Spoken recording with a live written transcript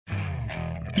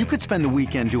You could spend the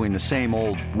weekend doing the same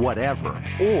old whatever,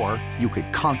 or you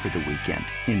could conquer the weekend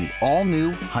in the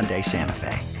all-new Hyundai Santa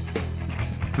Fe.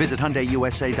 Visit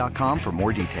HyundaiUSA.com for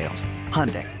more details.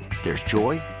 Hyundai, there's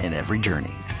joy in every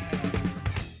journey.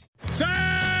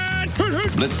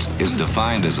 Blitz is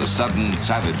defined as a sudden,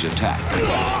 savage attack.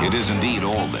 It is indeed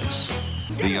all this.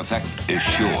 The effect is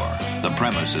sure. The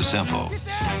premise is simple.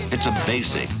 It's a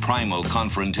basic, primal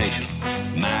confrontation,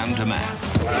 man to man.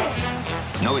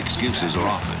 No excuses are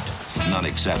offered, none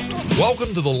accepted.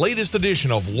 Welcome to the latest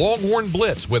edition of Longhorn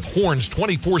Blitz with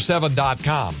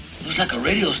Horns247.com. Looks like a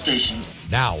radio station.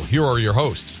 Now, here are your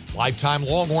hosts, lifetime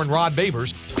Longhorn Rod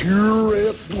Babers, pure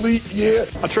athlete, yeah.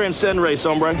 I transcend race,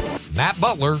 hombre. Matt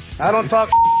Butler. I don't talk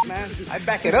man. I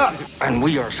back it up. And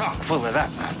we are chock full of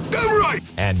that, man. Damn right.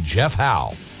 And Jeff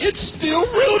Howe. It's still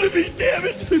real to me, damn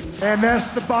it. And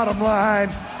that's the bottom line,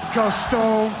 because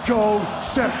Stone Cold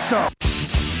said so.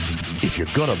 If you're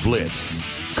gonna blitz,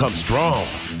 come strong,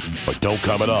 but don't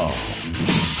come at all.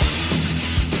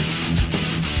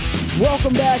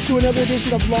 Welcome back to another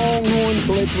edition of Longhorn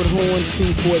Blitz with Horns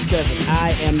 247.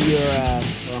 I am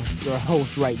your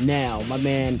host right now. My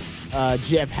man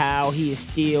Jeff Howe, he is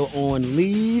still on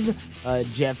leave.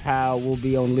 Jeff Howe will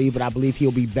be on leave, but I believe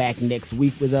he'll be back next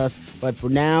week with us. But for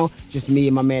now, just me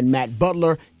and my man Matt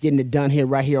Butler getting it done here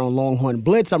right here on Longhorn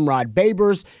Blitz. I'm Rod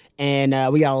Babers, and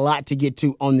we got a lot to get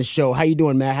to on the show. How you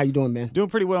doing, Matt? How you doing, man? Doing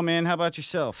pretty well, man. How about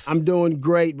yourself? I'm doing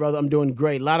great, brother. I'm doing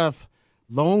great. A lot of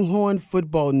Longhorn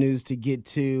football news to get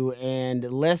to, and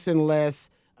less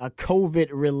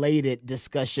COVID-related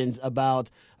discussions about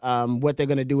what they're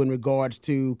going to do in regards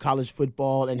to college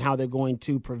football and how they're going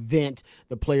to prevent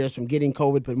the players from getting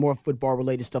COVID, but more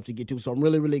football-related stuff to get to. So I'm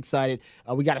really, really excited.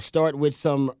 We got to start with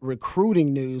some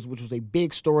recruiting news, which was a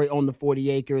big story on the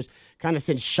 40 acres, kind of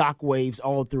sent shockwaves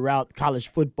all throughout college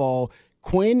football.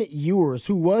 Quinn Ewers,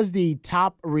 who was the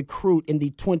top recruit in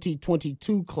the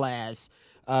 2022 class,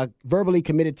 verbally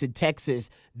committed to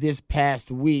Texas this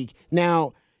past week.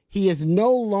 Now, he is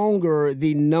no longer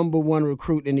the number one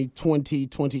recruit in the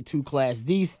 2022 class.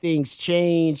 These things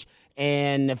change,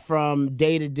 and from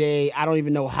day to day, I don't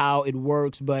even know how it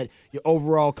works, but your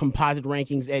overall composite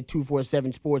rankings at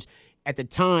 247 Sports, at the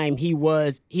time, he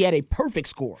had a perfect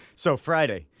score. So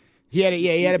Friday. He had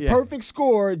a perfect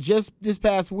score just this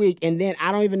past week, and then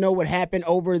I don't even know what happened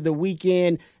over the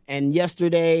weekend and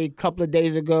yesterday, a couple of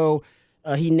days ago.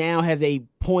 He now has a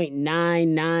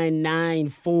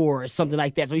 .9994 or something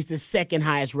like that. So he's the second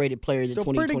highest rated player in the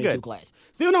 2022 class.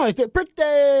 Still no, it's still pretty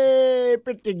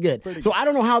good. So I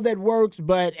don't know how that works,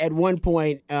 but at one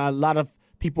point, a lot of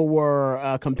people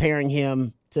were comparing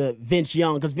him to Vince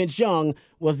Young, because Vince Young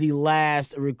was the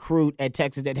last recruit at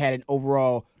Texas that had an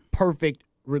overall perfect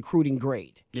recruiting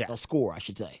grade. A score, I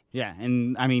should say. Yeah,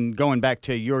 and I mean, going back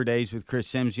to your days with Chris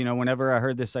Sims, whenever I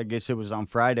heard this, I guess it was on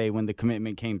Friday when the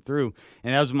commitment came through,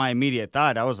 and that was my immediate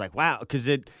thought. I was like, wow, because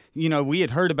we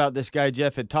had heard about this guy.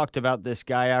 Jeff had talked about this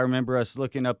guy. I remember us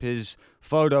looking up his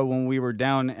photo when we were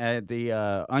down at the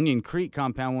Onion Creek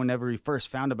compound whenever we first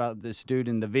found about this dude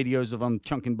and the videos of him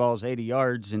chunking balls 80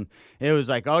 yards, and it was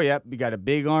like, oh, yep, you got a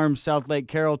big arm, South Lake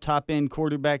Carroll top-end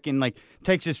quarterback, and,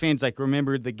 Texas fans,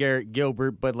 remember the Garrett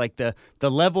Gilbert, but, the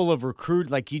level of recruit,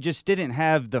 you just didn't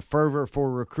have the fervor for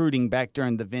recruiting back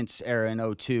during the Vince era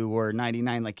in 02 or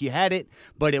 99. You had it,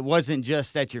 but it wasn't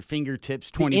just at your fingertips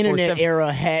 24/7. The internet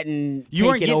era hadn't You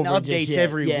weren't getting over updates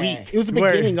every week. It was the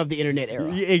beginning of the internet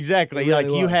era. Exactly.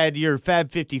 Really you had your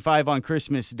Fab 55 on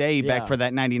Christmas Day back for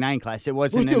that 99 class. It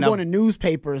wasn't We're still going to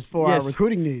newspapers for our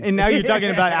recruiting news. And now you're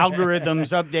talking about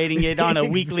algorithms updating it on a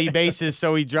weekly basis,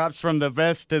 so he drops from the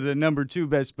best to the number 2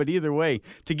 best. But either way,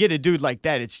 to get a dude like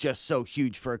that, it's just so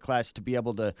huge for a class to be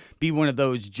able to be one of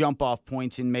those jump-off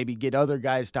points and maybe get other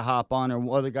guys to hop on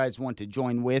or other guys want to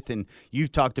join with. And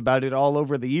you've talked about it all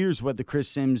over the years, what the Chris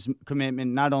Sims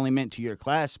commitment not only meant to your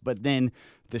class, but then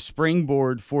the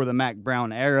springboard for the Mack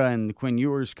Brown era, and the Quinn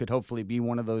Ewers could hopefully be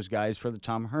one of those guys for the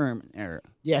Tom Herman era.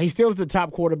 Yeah, he still is the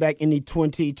top quarterback in the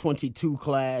 2022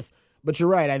 class. But you're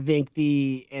right. I think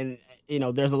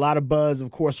there's a lot of buzz,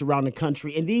 of course, around the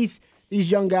country. And these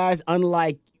young guys,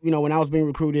 unlike, when I was being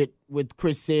recruited with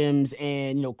Chris Sims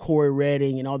and, Corey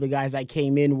Redding and all the guys I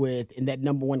came in with in that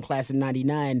number one class in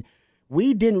 99,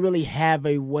 we didn't really have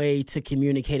a way to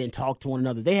communicate and talk to one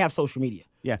another. They have social media.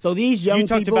 Yeah. So these young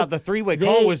people. You talked about the three-way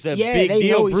call was a big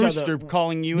deal. Brewster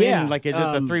calling you in like it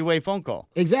did the three-way phone call.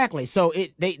 Exactly. So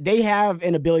they have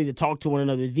an ability to talk to one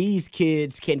another. These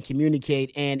kids can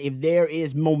communicate, and if there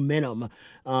is momentum,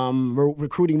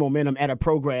 recruiting momentum at a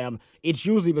program, it's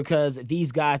usually because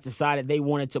these guys decided they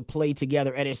wanted to play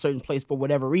together at a certain place for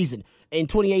whatever reason. in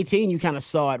 2018, you kind of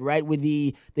saw it, right, with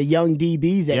the young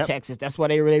DBs at Texas. That's why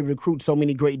they were able to recruit so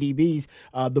many great DBs.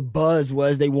 The buzz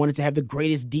was they wanted to have the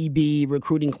greatest DB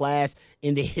recruiting class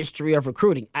in the history of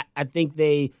recruiting. I think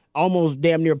they almost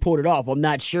damn near pulled it off. I'm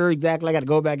not sure exactly. I got to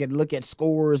go back and look at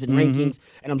scores and rankings,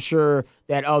 and I'm sure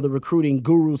that all the recruiting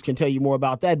gurus can tell you more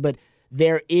about that. But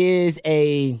there is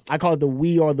I call it the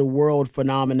We Are the World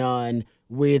phenomenon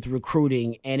with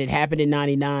recruiting, and it happened in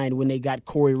 99 when they got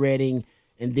Corey Redding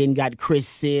and then got Chris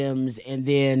Sims, and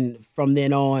then from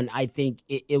then on, I think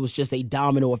it was just a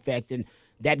domino effect, and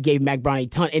that gave Mack Brown a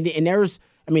ton. And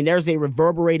there's a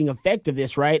reverberating effect of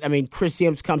this, right? I mean, Chris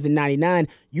Sims comes in 99.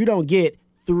 You don't get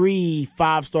 3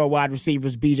 5-star wide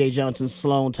receivers, B.J. Johnson,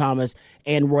 Sloan Thomas,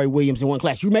 and Roy Williams in one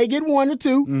class. You may get 1 or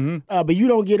 2, but you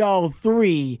don't get all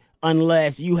 3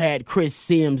 unless you had Chris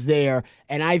Sims there.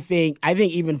 And I think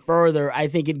even further, I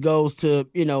think it goes to,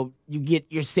 you get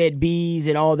your said Bs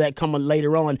and all that coming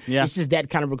later on. Yeah. It's just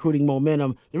that kind of recruiting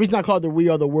momentum. The reason I call it the We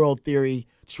Are the World theory,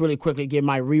 just really quickly give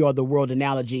my We Are the World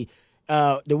analogy.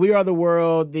 The We Are the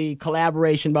World, the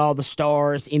collaboration by all the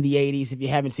stars in the 80s. If you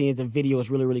haven't seen it, the video is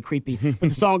really, really creepy. But the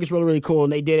song is really, really cool,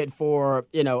 and they did it for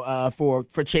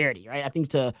charity, right? I think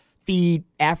to Feed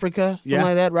Africa, something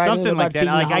like that, right? Something like that.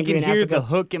 Like I can hear the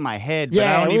hook in my head, but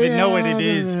I don't even know what it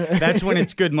is. That's when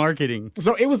it's good marketing.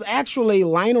 So it was actually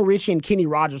Lionel Richie and Kenny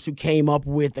Rogers who came up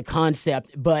with the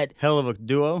concept, but hell of a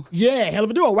duo. Yeah, hell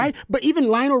of a duo, right? But even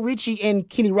Lionel Richie and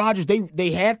Kenny Rogers,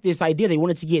 they had this idea. They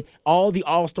wanted to get all the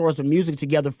all-stars of music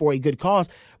together for a good cause,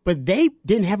 but they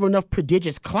didn't have enough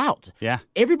prodigious clout. Yeah.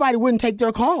 Everybody wouldn't take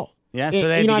their call. Yeah, so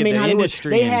they had to get the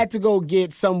industry They had to go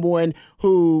get someone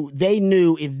who they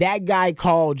knew if that guy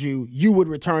called you, you would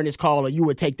return his call or you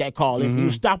would take that call. And so you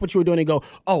stop what you were doing and go,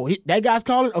 oh, that guy's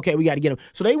calling? Okay, we got to get him.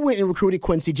 So they went and recruited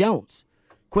Quincy Jones.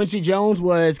 Quincy Jones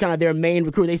was kind of their main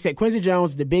recruit. They said Quincy Jones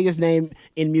is the biggest name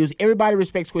in music. Everybody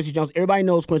respects Quincy Jones. Everybody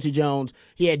knows Quincy Jones.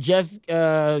 He had just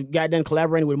got done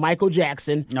collaborating with Michael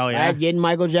Jackson. Oh, yeah. Right? Getting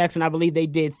Michael Jackson. I believe they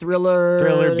did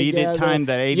Thriller. Beat It, Time,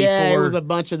 that 84. Yeah, it was a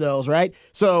bunch of those, right?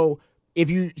 So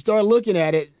if you start looking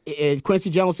at it, Quincy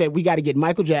Jones said, we got to get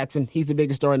Michael Jackson. He's the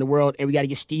biggest star in the world. And we got to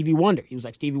get Stevie Wonder. He was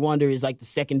like, Stevie Wonder is like the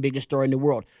second biggest star in the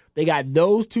world. They got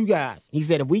those 2 guys. He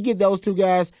said, if we get those 2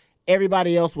 guys,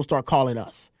 everybody else will start calling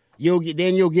us. You'll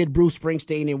get Bruce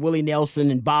Springsteen and Willie Nelson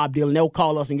and Bob Dylan. They'll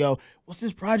call us and go, what's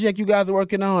this project you guys are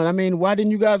working on? I mean, why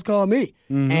didn't you guys call me?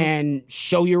 And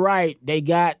show you right. They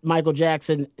got Michael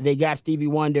Jackson. They got Stevie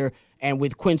Wonder. And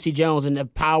with Quincy Jones and the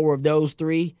power of those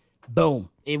 3, boom.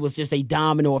 It was just a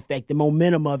domino effect, the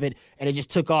momentum of it, and it just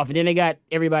took off. And then they got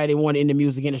everybody they wanted in the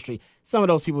music industry. Some of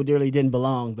those people really didn't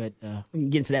belong, but we can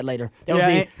get into that later.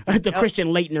 That was the Christian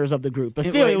Leitners of the group. But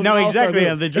still, it was exactly.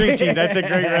 The Dream Team. That's a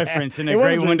great reference and a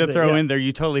great one to throw in there.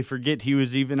 You totally forget he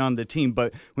was even on the team.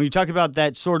 But when you talk about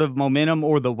that sort of momentum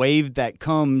or the wave that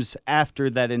comes after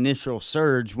that initial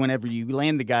surge, whenever you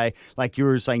land the guy like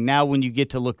yours, like now when you get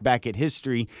to look back at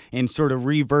history and sort of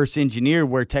reverse engineer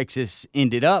where Texas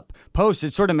ended up post,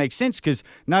 it sort of makes sense because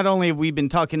not only have we been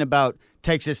talking about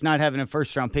Texas not having a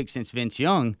first-round pick since Vince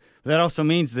Young, that also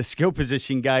means the skill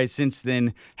position guys since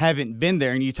then haven't been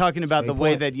there. And you're talking about the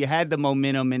way that you had the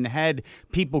momentum and had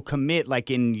people commit,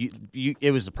 like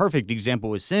it was a perfect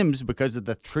example with Sims because of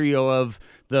the trio of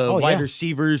the wide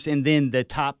receivers and then the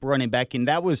top running back. And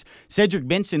that was Cedric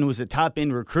Benson was a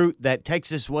top-end recruit that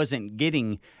Texas wasn't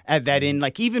getting at that end.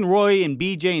 Like even Roy and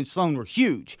BJ and Sloan were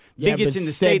huge. Biggest in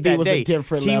the state that day.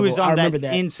 He was on that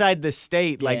inside the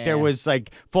state. Like there was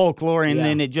like folklore and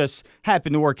then it just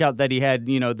happened to work out that he had,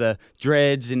 the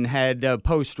dreads and had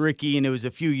post Ricky, and it was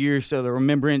a few years, so the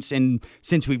remembrance. And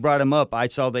since we brought him up, I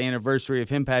saw the anniversary of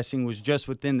him passing was just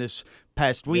within this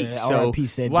past week. So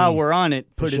while we're on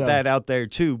it, put that out there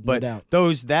too. But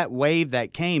that wave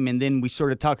that came, and then we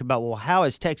sort of talk about, well, how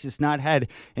has Texas not had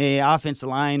an offensive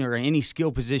line or any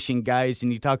skill position guys?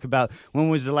 And you talk about when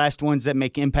was the last ones that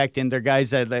make impact, and they're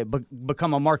guys that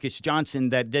become a Marcus Johnson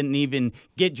that didn't even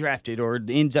get drafted or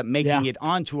ends up making it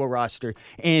onto a roster.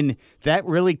 And that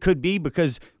really could be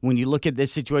because when you look at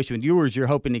this situation with yours, you're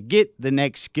hoping to get the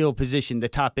next skill position, the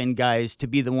top end guys, to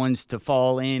be the ones to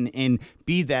fall in and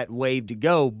be that wave to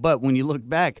go. But when you look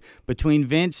back between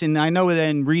Vince, and I know that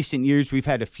in recent years we've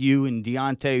had a few, and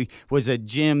Deontay was a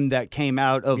gem that came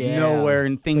out of nowhere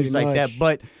and things like that.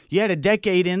 But you had a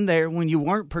decade in there when you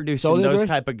weren't producing those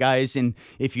type of guys. And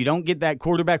if you don't get that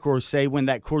quarterback, or say when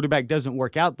that quarterback doesn't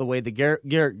work out the way the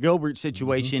Garrett Gilbert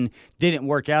situation didn't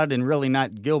work out, and really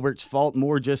not Gilbert's fault,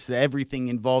 more just everything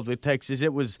involved with Texas.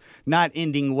 It was not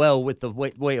ending well with the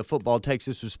way of football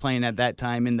Texas was playing at that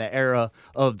time in the era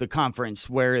of the conference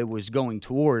where it was going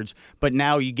towards. But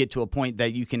now you get to a point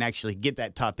that you can actually get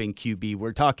that top-end QB.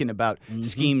 We're talking about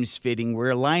schemes fitting.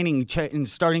 We're aligning and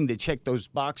starting to check those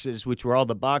boxes, which were all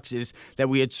the boxes that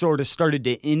we had sort of started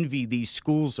to envy these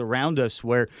schools around us,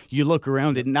 where you look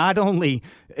around at not only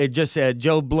just a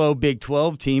Joe Blow Big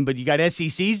 12 team, but you got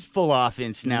SEC's full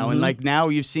offense now. And like now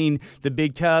you've seen the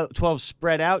Big 12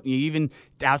 spread out. You even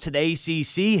out to the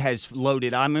ACC has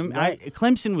loaded.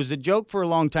 Clemson was a joke for a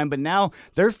long time, but now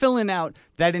they're filling out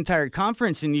that entire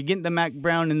conference, and you get the Mac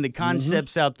Brown and the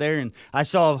concepts out there. And I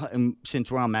saw, since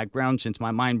we're on Mac Brown, since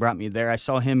my mind brought me there, I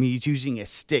saw him. He's using a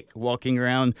stick walking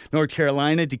around North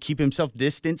Carolina to keep himself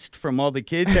distanced from all the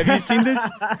kids. Have you seen this?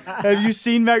 Have you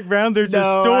seen Mac Brown? There's a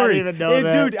story. I didn't even know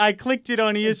that. Dude, I clicked it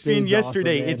on ESPN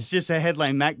yesterday. Awesome, it's just a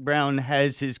headline. Mac Brown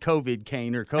has his COVID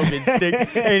cane or COVID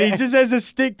stick, and he just has a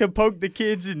stick to poke the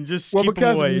kids and just keep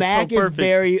them away. Because Mac is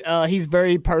very, he's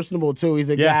very personable too. He's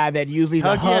a guy that usually is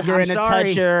a hugger and a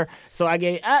toucher. So I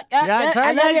get,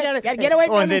 I love you. Gotta get away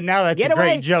from me. And then now that's a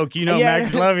great joke. You know,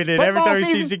 Mac's loving it every time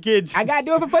he sees the kids. I gotta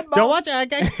do it for football. Don't watch it. I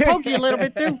gotta poke you a little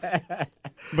bit too.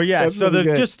 But yeah, that's so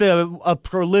just a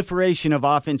proliferation of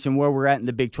offense and where we're at in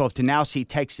the Big 12 to now see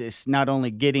Texas not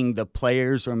only getting the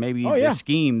players or maybe the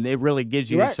scheme, it really gives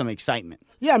you some excitement.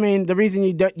 Yeah, I mean, the reason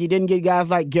you didn't get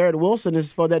guys like Garrett Wilson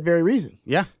is for that very reason.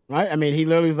 Yeah. Right? I mean, he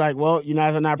literally was like, well, you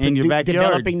guys are not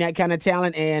developing that kind of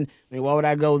talent, and I mean, why would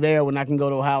I go there when I can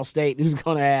go to Ohio State, who's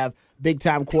going to have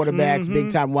big-time quarterbacks,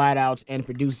 big-time wideouts, and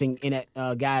producing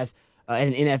guys at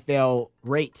an NFL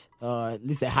rate, at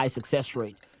least a high success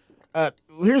rate.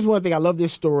 Here's one thing. I love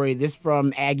this story. This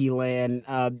from Aggie Land.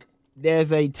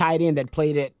 There's a tight end that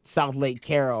played at South Lake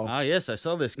Carroll. Oh, yes, I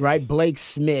saw this guy. Right, Blake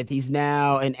Smith. He's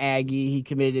now an Aggie. He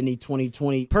committed in the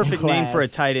 2020 Perfect class. name for a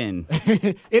tight end.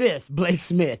 It is, Blake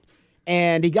Smith.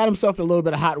 And he got himself in a little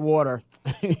bit of hot water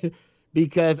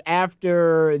because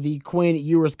after the Quinn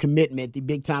Ewers commitment, the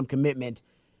big-time commitment,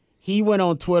 he went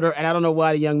on Twitter, and I don't know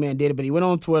why the young man did it, but he went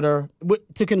on Twitter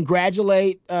to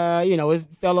congratulate, his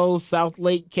fellow South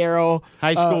Lake Carroll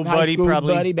high school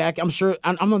buddy back. I'm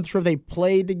not sure if they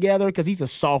played together because he's a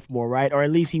sophomore, right? Or at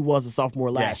least he was a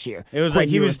sophomore last year. It was like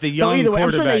he was the young either way, I'm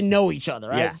quarterback. sure they know each other,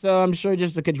 right? Yeah. So I'm sure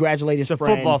just to congratulate his friend. It's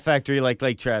a football factory like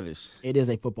Lake Travis. It is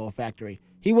a football factory.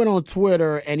 He went on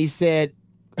Twitter and he said,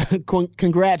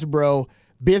 "Congrats, bro.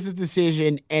 Business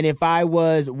decision, and if I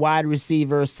was wide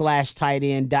receiver / tight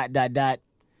end ...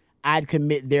 I'd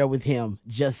commit there with him.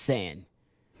 Just saying."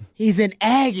 He's an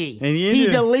Aggie. And he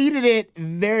deleted it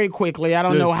very quickly. I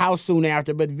don't know how soon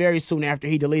after, but very soon after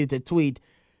he deleted the tweet.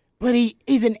 But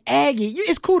he's an Aggie.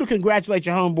 It's cool to congratulate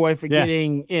your homeboy for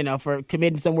getting, for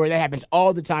committing somewhere. That happens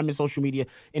all the time in social media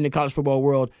in the college football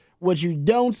world. What you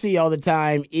don't see all the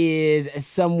time is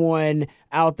someone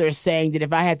out there saying that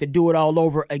if I had to do it all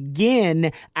over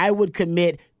again, I would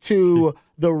commit to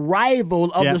the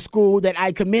rival of the school that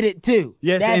I committed to.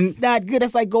 Yes, that's not good.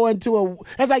 That's like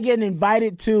that's like getting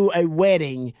invited to a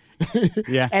wedding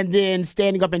and then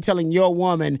standing up and telling your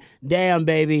woman, "Damn,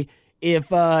 baby,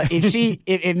 if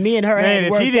me and her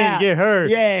hadn't worked out, if he didn't get her,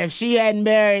 if she hadn't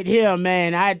married him,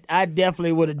 man, I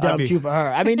definitely would have dumped you for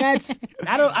her." I mean, that's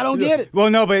I don't get it. Well,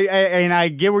 no, but and I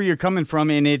get where you're coming from,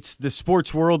 and it's the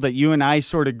sports world that you and I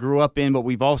sort of grew up in, but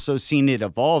we've also seen it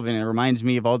evolve, and it reminds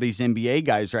me of all these NBA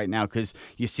guys right now because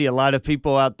you see a lot of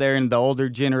people out there in the older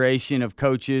generation of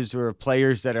coaches or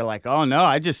players that are like, "Oh no,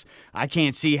 I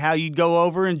can't see how you'd go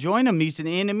over and join him. He's an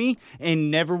enemy and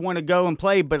never want to go and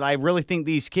play." But I really think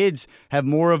these kids have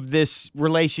more of this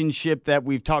relationship that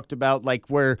we've talked about, like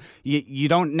where you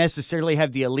don't necessarily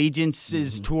have the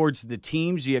allegiances towards the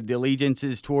teams. You have the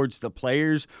allegiances towards the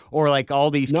players, or like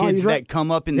all these kids that come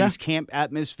up in these camp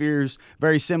atmospheres,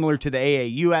 very similar to the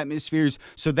AAU atmospheres.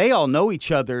 So they all know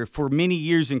each other for many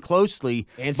years and closely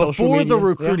before the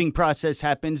recruiting process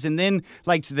happens. And then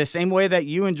like the same way that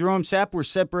you and Jerome Sapp were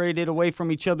separated away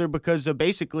from each other because of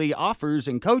basically offers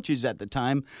and coaches at the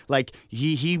time. Like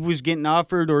he was getting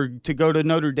offered or to go to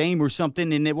Notre Dame or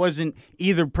something, and it wasn't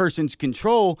either person's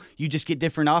control. You just get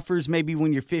different offers. Maybe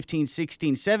when you're 15,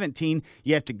 16, 17,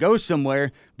 you have to go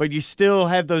somewhere, but you still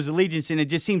have those allegiances, and it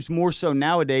just seems more so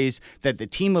nowadays that the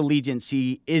team allegiance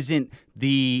isn't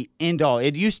the end all.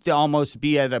 It used to almost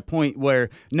be at a point where,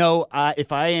 no,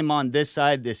 if I am on this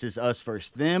side, this is us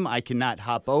versus them. I cannot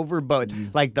hop over. But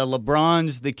like the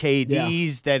LeBrons, the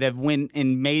KDs that have went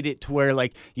and made it to where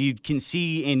like you can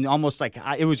see in almost like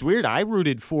it was weird. I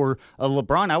rooted for a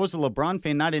LeBron. I was a LeBron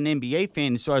fan, not an NBA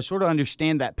fan. So I sort of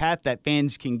understand that path that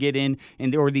fans can get in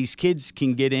or these kids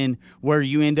can get in where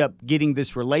you end up getting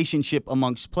this relationship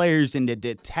amongst players and the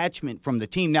detachment from the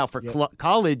team. Now for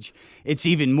college, it's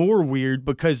even more weird weird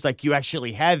because like you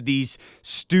actually have these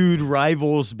stewed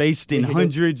rivals based in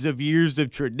hundreds of years of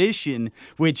tradition,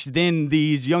 which then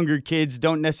these younger kids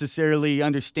don't necessarily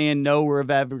understand, know, or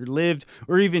have ever lived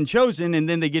or even chosen. And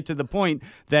then they get to the point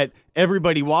that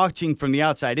everybody watching from the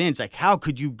outside in, it's like, how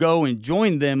could you go and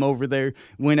join them over there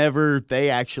whenever they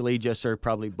actually just are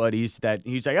probably buddies that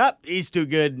he's like, oh, he's too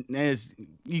good. As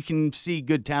you can see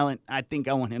good talent. I think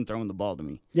I want him throwing the ball to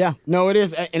me. Yeah, no, it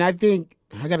is. And I think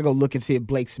I got to go look and see if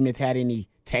Blake Smith had any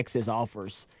Texas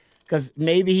offers. Because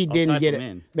maybe he didn't get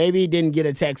it. Maybe he didn't get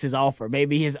a Texas offer.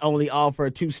 Maybe his only offer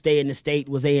to stay in the state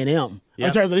was A&M. Yep.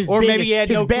 In terms of or maybe he had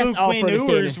his no best clue Quinn offer to stay in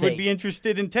the Ewers state. would be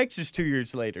interested in Texas 2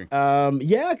 years later.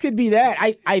 Yeah, it could be that.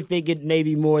 I think it may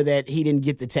be more that he didn't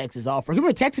get the Texas offer.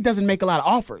 Remember, Texas doesn't make a lot of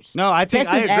offers. No, I think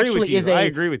Texas I agree actually with you. is I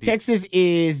agree with you. Texas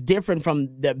is different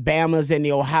from the Bamas and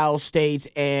the Ohio States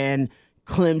and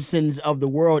Clemson's of the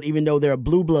world, even though they're a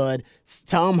blue blood.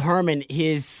 Tom Herman,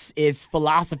 his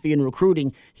philosophy in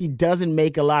recruiting, he doesn't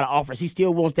make a lot of offers. He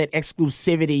still wants that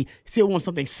exclusivity, still wants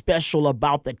something special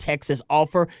about the Texas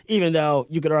offer, even though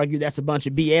you could argue that's a bunch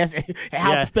of BS.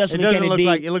 How special can it be?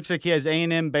 It looks like he has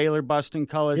A&M, Baylor, Boston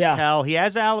College, Cal. He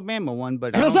has an Alabama one,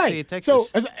 but I don't see a Texas.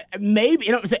 So maybe,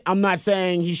 I'm not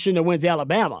saying he shouldn't have went to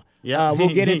Alabama. Yeah. We'll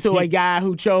get into a guy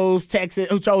who chose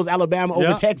Alabama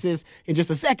over Texas in just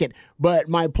a second. But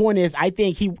my point is, I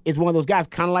think he is one of those guys,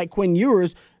 kind of like Quinn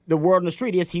Ewers. The word on the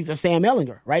street is he's a Sam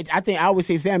Ehlinger, right? I always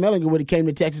say Sam Ehlinger would have came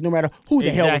to Texas no matter who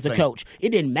the hell was the coach. It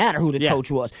didn't matter who the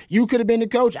coach was. You could have been the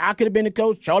coach. I could have been the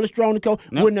coach. Charlie Strong the coach.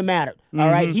 Nope. Wouldn't have mattered. All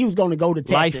right? He was going to go to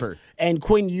Texas. Lifer. And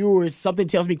Quinn Ewers, something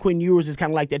tells me Quinn Ewers is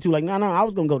kind of like that too. Like, no, I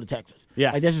was going to go to Texas.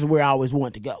 Yeah. Like, that's just where I always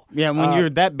wanted to go. Yeah, when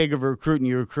you're that big of a recruit and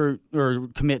you recruit or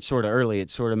commit sort of early, it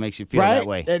sort of makes you feel that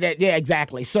way. Yeah,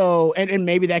 exactly. So, and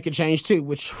maybe that could change too,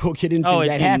 which we'll get into.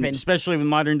 That happens. Especially with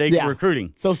modern day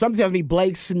recruiting. So something tells me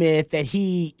Blake Smith that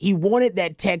he wanted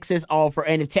that Texas offer,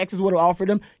 and if Texas would have offered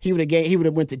him, he would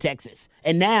have went to Texas.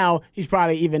 And now he's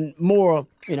probably even more,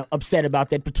 upset about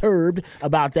that, perturbed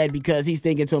about that, because he's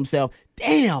thinking to himself,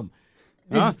 damn.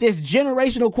 This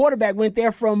generational quarterback went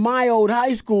there from my old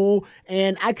high school,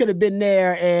 and I could have been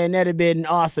there, and that'd have been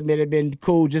awesome. It'd have been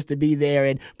cool just to be there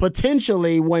and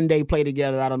potentially one day play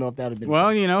together. I don't know if that would have been.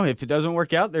 Well, if it doesn't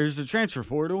work out, there's the transfer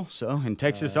portal. So, and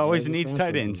Texas always needs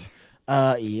tight ends.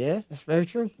 Yeah, that's very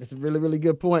true. That's a really, really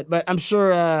good point. But I'm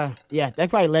sure, that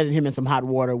probably landed him in some hot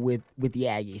water with the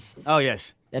Aggies. Oh,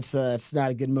 yes. That's it's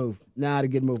not a good move. Not a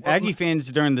good move. Aggie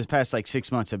fans during the past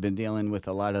 6 months have been dealing with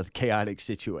a lot of chaotic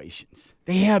situations.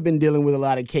 They have been dealing with a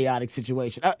lot of chaotic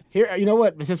situations. Here, you know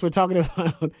what? Since we're talking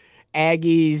about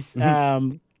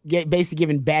Aggies basically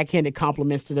giving backhanded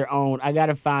compliments to their own, I got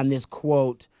to find this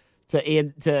quote to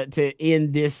end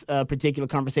this particular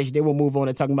conversation. Then we'll move on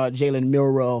to talking about Jalen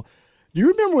Milroe. Do you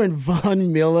remember when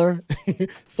Von Miller,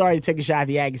 sorry to take a shot at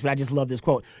the Aggies, but I just love this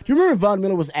quote. Do you remember when Von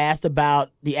Miller was asked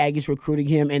about the Aggies recruiting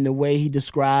him and the way he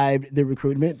described the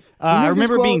recruitment? I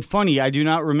remember being funny. I do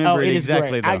not remember it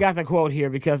exactly, though. I got the quote here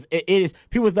because it is,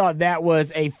 people thought that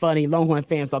was a funny, Longhorn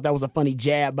fans thought that was a funny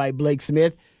jab by Blake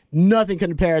Smith. Nothing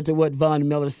compared to what Von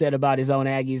Miller said about his own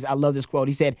Aggies. I love this quote.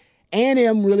 He said,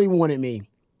 A&M really wanted me.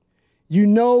 You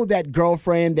know that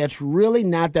girlfriend that's really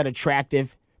not that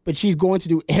attractive, but she's going to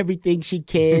do everything she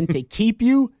can to keep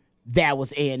you? That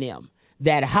was A&M.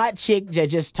 That hot chick that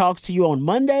just talks to you on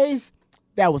Mondays?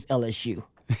 That was LSU.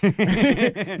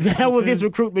 That was his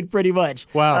recruitment pretty much.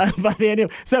 Wow. By the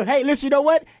end. So, hey, listen, you know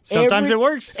what? Sometimes it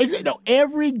works.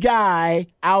 Every guy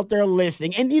out there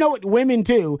listening, and you know what, women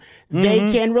too,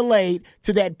 they can relate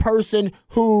to that person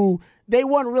who they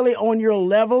weren't really on your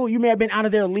level. You may have been out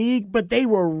of their league, but they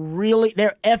were really,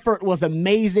 their effort was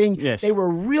amazing. Yes. They were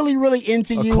really, really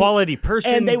into you. A quality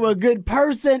person. And they were a good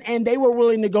person, and they were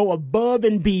willing to go above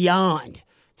and beyond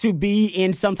to be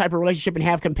in some type of relationship and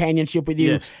have companionship with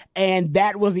you. Yes. And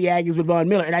that was the Aggies with Von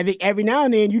Miller. And I think every now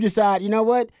and then you decide, you know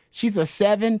what? She's a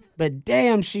 7, but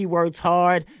damn, she works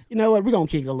hard. You know what? We're going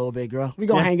to kick it a little bit, girl. We're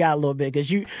going to hang out a little bit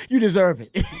because you deserve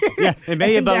it. Yeah, it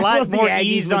may have a lot more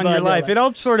ease on your life. It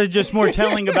all sort of just more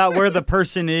telling about where the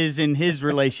person is in his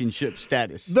relationship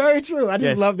status. Very true. I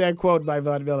just love that quote by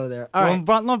Von Miller there. All right.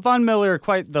 Von Miller,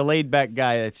 quite the laid-back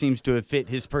guy that seems to have fit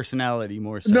his personality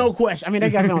more so. No question. I mean,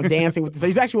 that guy's on Dancing with the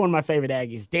Stars. He's actually one of my favorite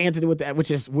Aggies. Dancing with the,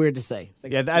 which is weird to say.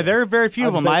 There are very few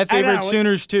of them. I have favorite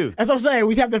Sooners, too. That's what I'm saying.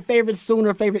 We have the favorite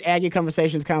Sooner, favorite Aggie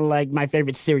conversations, kind of like my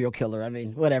favorite serial killer. I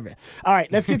mean, whatever. All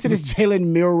right, let's get to this Jalen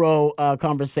Milroe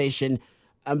conversation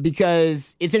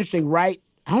because it's interesting, right?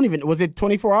 Was it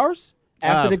 24 hours?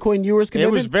 after the Quinn Ewers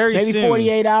commitment? It was very maybe soon.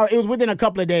 48 hours. It was within a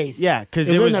couple of days. Yeah, because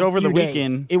it was within a over the few days.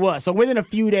 weekend. It was. So within a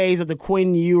few days of the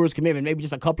Quinn Ewers commitment, maybe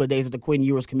just a couple of days of the Quinn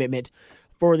Ewers commitment,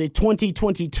 for the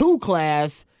 2022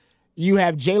 class, you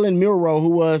have Jalen Milroe, who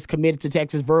was committed to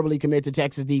Texas, verbally committed to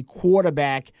Texas. The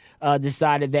quarterback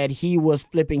decided that he was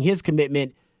flipping his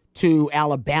commitment to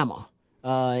Alabama.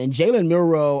 And Jalen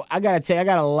Milroe, I got to tell you, I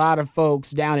got a lot of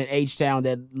folks down in H-Town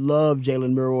that love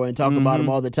Jalen Milroe and talk about him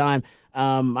all the time.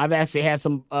 I've actually had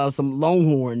some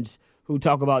Longhorns who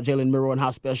talk about Jalen Milroe and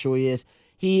how special he is.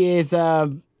 He is,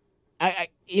 and I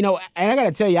got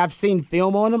to tell you, I've seen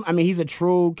film on him. I mean, he's a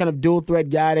true kind of dual threat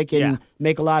guy that can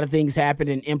make a lot of things happen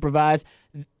and improvise.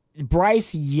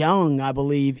 Bryce Young, I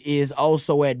believe, is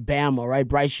also at Bama, right?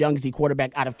 Bryce Young is the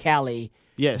quarterback out of Cali.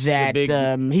 Yes, that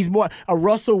he's more a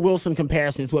Russell Wilson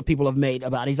comparison is what people have made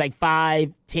about. He's like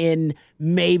 5'10",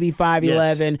 maybe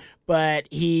 5'11", but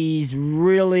he's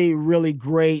really, really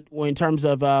great in terms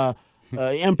of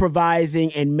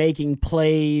improvising and making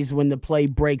plays when the play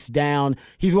breaks down.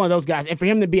 He's one of those guys. And for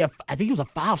him to be I think he was a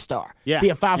 5-star. Yeah, be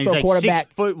a 5-star like quarterback.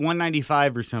 6 foot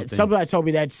 195 or something. Somebody told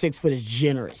me that 6 foot is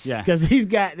generous. Yeah, because he's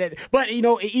got that. But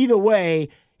either way.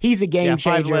 He's a game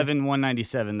changer. 5'11",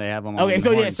 197, they have him on. Okay,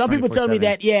 so some people tell me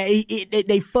that,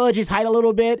 they fudge his height a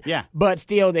little bit. Yeah. But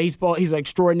still, he's an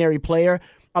extraordinary player.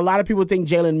 A lot of people think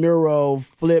Jalen Milroe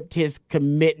flipped his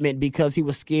commitment because he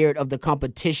was scared of the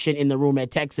competition in the room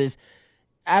at Texas.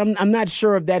 I'm not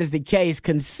sure if that is the case,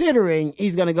 considering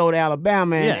he's going to go to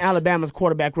Alabama, and Alabama's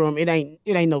quarterback room, it ain't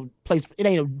no place, it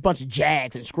ain't a bunch of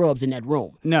jags and scrubs in that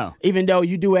room. No. Even though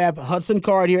you do have Hudson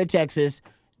Card here at Texas.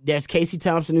 There's Casey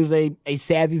Thompson, who's a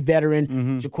savvy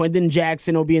veteran. Jaquindon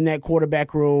Jackson will be in that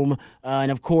quarterback room.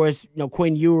 And, of course,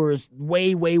 Quinn Ewers,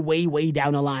 way, way, way, way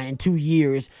down the line, in 2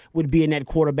 years, would be in that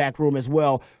quarterback room as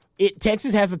well.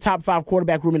 Texas has a top 5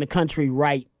 quarterback room in the country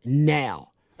right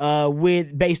now.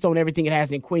 Based on everything it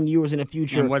has in Quinn Ewers in the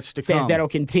future, and what's to says come. that'll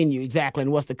continue, exactly,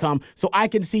 and what's to come. So I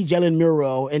can see Jalen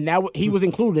Milroe, and he was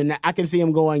included in that. I can see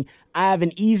him going, I have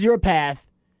an easier path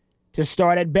to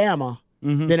start at Bama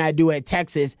than I do at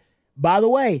Texas. By the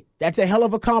way, that's a hell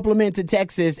of a compliment to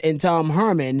Texas and Tom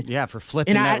Herman. Yeah, for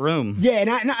flipping that room. Yeah,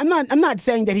 and I'm not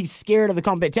saying that he's scared of the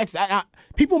compliment. Texas,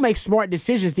 people make smart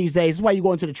decisions these days. That's why you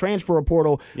go into the transfer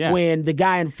portal when the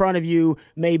guy in front of you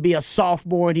may be a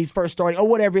sophomore and he's first starting or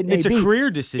whatever it may be. It's a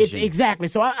career decision. Exactly.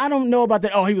 So I don't know about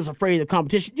that. Oh, he was afraid of the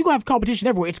competition. You're gonna have competition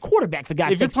everywhere. It's quarterback, for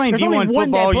God's sake. If you're playing D1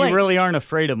 football, you really aren't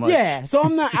afraid of much. Yeah. So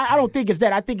I'm not. I don't think it's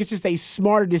that. I think it's just a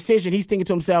smarter decision. He's thinking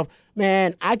to himself,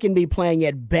 man, I can be playing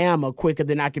at Bama quicker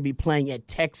than I can be playing at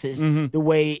Texas, the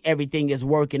way everything is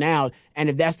working out. And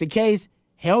if that's the case,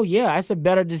 hell yeah, that's a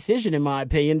better decision in my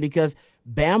opinion, because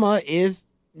Bama is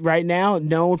right now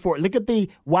known for, look at the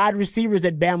wide receivers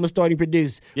that Bama's starting to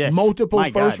produce. Yes. Multiple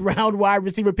first-round wide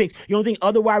receiver picks. You don't think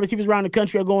other wide receivers around the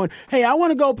country are going, hey, I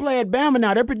want to go play at Bama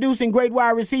now. They're producing great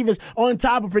wide receivers on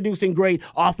top of producing great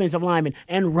offensive linemen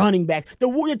and running backs.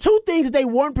 The two things they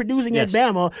weren't producing at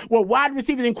Bama were wide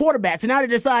receivers and quarterbacks. And now they're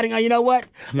deciding, you know what?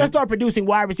 Let's start producing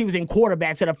wide receivers and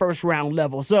quarterbacks at a first-round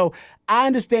level. So I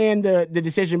understand the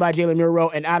decision by Jalen Milroe,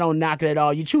 and I don't knock it at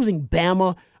all. You're choosing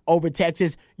Bama over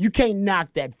Texas. You can't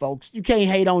knock that, folks. You can't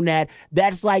hate on that.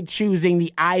 That's like choosing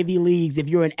the Ivy Leagues if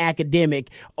you're an academic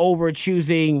over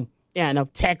choosing,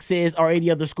 Texas or any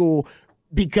other school,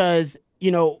 because,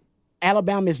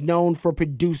 Alabama is known for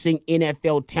producing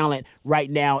NFL talent right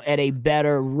now at a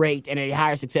better rate and a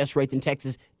higher success rate than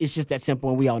Texas. It's just that simple,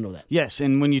 and we all know that. Yes,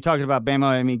 and when you're talking about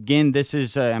Bama, again, this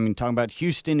is, talking about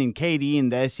Houston and Katy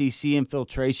and the SEC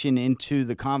infiltration into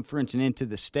the conference and into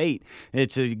the state.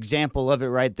 It's an example of it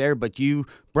right there, but you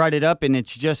brought it up, and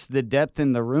it's just the depth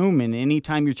in the room. And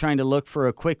anytime you're trying to look for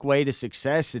a quick way to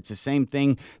success, it's the same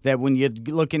thing that when you're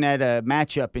looking at a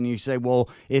matchup and you say, well,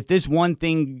 if this one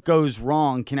thing goes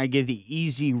wrong, can I get the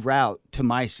easy route to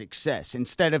my success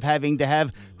instead of having to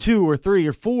have 2 or 3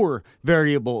 or 4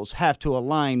 variables have to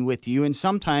align with you? And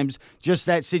sometimes just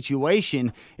that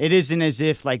situation, it isn't as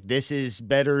if like this is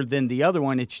better than the other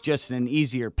one. It's just an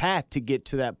easier path to get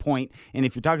to that point. And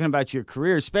if you're talking about your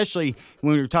career, especially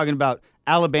when you're talking about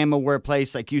Alabama, where a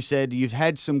place, like you said, you've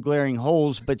had some glaring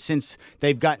holes, but since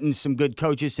they've gotten some good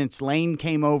coaches, since Lane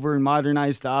came over and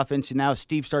modernized the offense, and now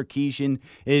Steve Sarkisian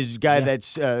is a guy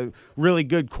that's really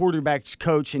good quarterbacks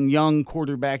coach and young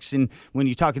quarterbacks. And when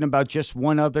you're talking about just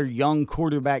one other young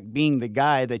quarterback being the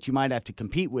guy that you might have to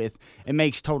compete with, it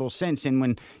makes total sense. And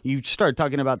when you start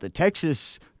talking about the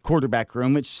Texas quarterback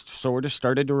room, it sort of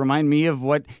started to remind me of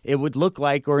what it would look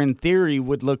like, or in theory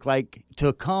would look like,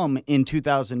 to come in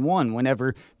 2001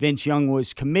 whenever Vince Young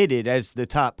was committed as the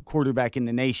top quarterback in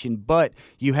the nation. But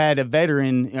you had a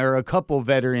veteran or a couple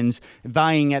veterans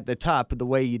vying at the top the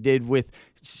way you did with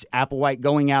Applewhite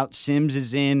going out, Sims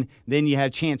is in. Then you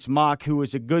had Chance Mock, who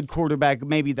was a good quarterback,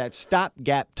 maybe that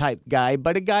stopgap type guy,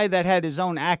 but a guy that had his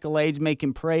own accolades,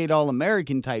 making parade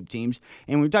All-American type teams.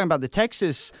 And we're talking about the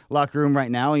Texas locker room right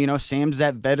now. Sam's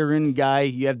that veteran guy.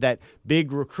 You have that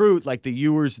big recruit like the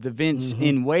Ewers, the Vince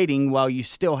in waiting, while you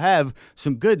still have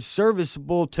some good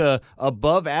serviceable to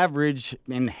above average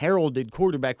and heralded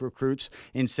quarterback recruits,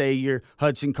 and say your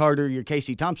Hudson Carter, your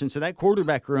Casey Thompson. So that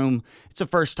quarterback room, it's the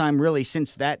first time really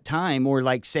since that time, or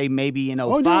like say maybe in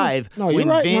 05 when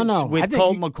right. Vince with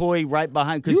Colt McCoy right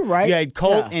behind, because you had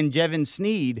Colt and Jevin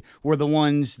Sneed were the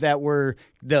ones that were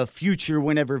the future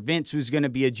whenever Vince was going to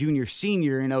be a junior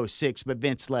senior in 06, but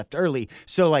Vince left early.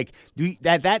 So like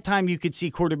at that time you could see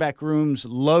quarterback rooms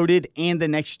loaded and the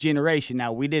next generation.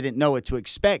 Now we didn't know what to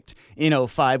expect in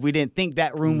 05. We didn't think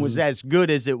that room was as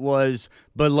good as it was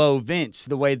below Vince,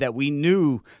 the way that we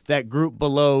knew that group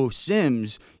below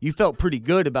Sims. You felt pretty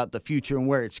good about the future and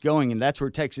where it's going, and that's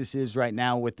where Texas is right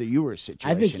now with the Ewers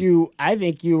situation. I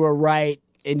think you were right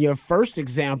in your first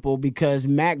example, because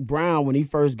Mac Brown, when he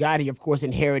first got here, of course,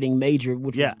 inheriting Major,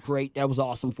 which was great. That was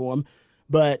awesome for him.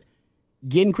 But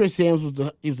getting Chris Sims was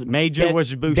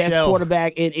the best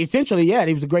quarterback. And essentially,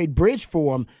 he was a great bridge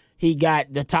for him. He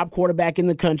got the top quarterback in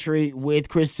the country with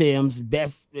Chris Sims,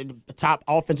 top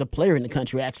offensive player in the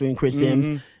country, actually, in Chris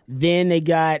Sims. Then they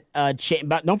got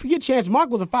but don't forget, Chance Mock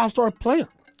was a 5-star player.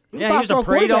 He was a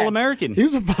parade All-American. He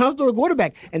was a 5-star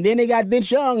quarterback. And then they got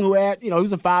Vince Young, who had, he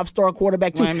was a 5-star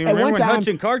quarterback, too. Well, at one time,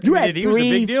 Hudson Card you had he was a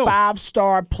big deal.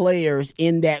 5-star players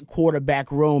in that quarterback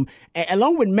room,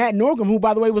 along with Matt Norcom, who,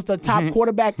 by the way, was the top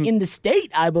quarterback in the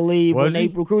state, I believe, when they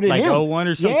recruited him. Like 01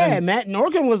 or something? Yeah, Matt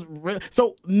Norcom was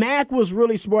so Mac was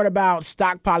really smart about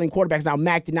stockpiling quarterbacks. Now,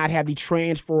 Mac did not have the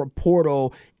transfer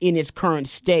portal in its current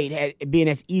state, being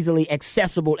as easily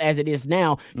accessible as it is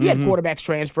now. He had quarterbacks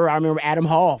transfer. I remember Adam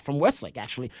Hall from Westlake,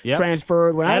 actually,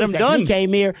 transferred when Adam Dunn. He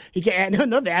came here. Adam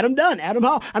Dunn, Adam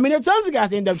Hall. I mean, there are tons of guys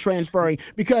that end up transferring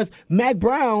because Mac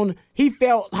Brown, he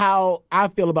felt how I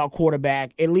feel about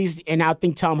quarterback, at least, and I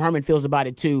think Tom Herman feels about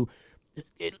it too.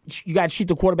 You got to treat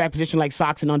the quarterback position like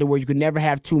socks and underwear. You could never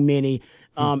have too many.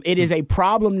 It is a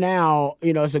problem now.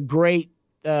 It's a great,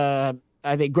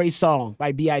 great song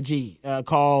by B.I.G.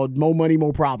 Called "More Money,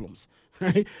 More Problems."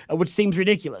 Right? Which seems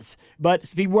ridiculous.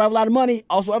 But people who have a lot of money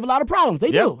also have a lot of problems. They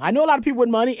do. I know a lot of people with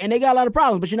money, and they got a lot of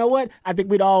problems. But you know what? I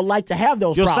think we'd all like to have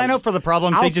those problems. You'll sign up for the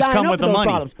problems. They just come with the money.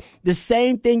 Problems. The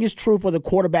same thing is true for the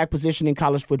quarterback position in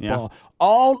college football. Yeah.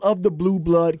 All of the blue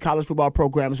blood college football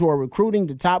programs who are recruiting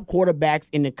the top quarterbacks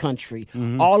in the country,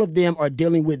 all of them are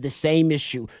dealing with the same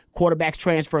issue. Quarterbacks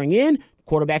transferring in,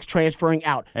 quarterbacks transferring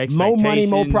out. More money,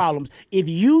 more problems. If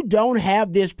you don't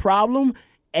have this problem,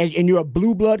 and you're a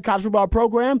blue blood college football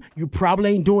program, you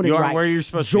probably ain't doing it right. Where you're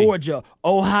supposed Georgia, to be.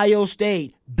 Ohio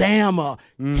State, Bama,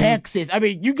 Texas. I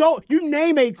mean, you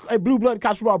name a blue blood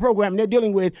college football program, and they're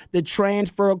dealing with the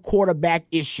transfer quarterback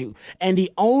issue. And the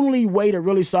only way to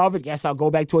really solve it, guess I'll go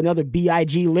back to another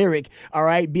B.I.G. lyric. All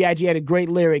right, B.I.G. had a great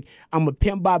lyric. I'm a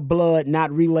pimp by blood,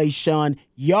 not relation.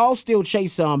 Y'all still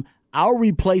chase them. I'll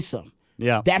replace them.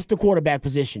 Yeah, that's the quarterback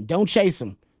position. Don't chase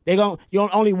them.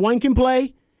 Only one can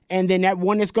play. And then that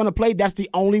one that's going to play, that's the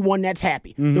only one that's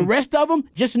happy. The rest of them,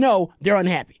 just know they're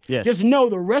unhappy. Yes. Just know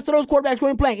the rest of those quarterbacks who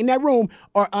are playing in that room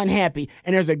are unhappy.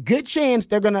 And there's a good chance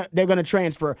they're gonna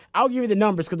transfer. I'll give you the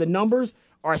numbers because the numbers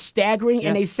are staggering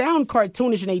and they sound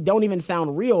cartoonish and they don't even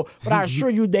sound real, but I assure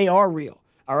you they are real.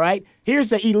 All right?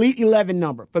 Here's the Elite 11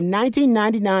 number. From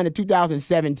 1999 to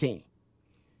 2017,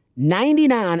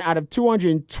 99 out of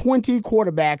 220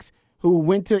 quarterbacks who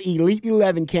went to Elite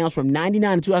 11 camps from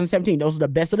 99 to 2017. Those are the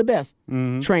best of the best.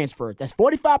 Transferred. That's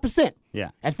 45%.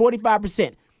 Yeah. That's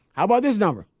 45%. How about this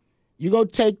number? You go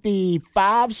take the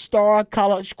 5-star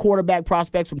college quarterback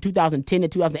prospects from 2010 to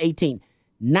 2018.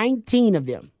 19 of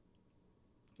them.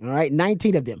 All right,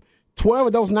 19 of them. 12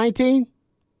 of those 19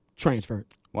 transferred.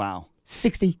 Wow.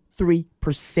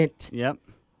 63%. Yep.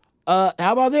 How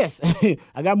about this?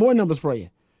 I got more numbers for you.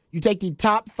 You take the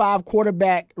top 5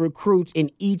 quarterback recruits in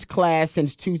each class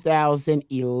since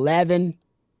 2011.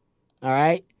 All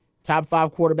right? Top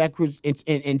 5 quarterback recruits,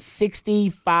 and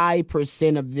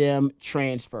 65% of them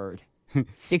transferred.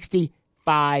 65%.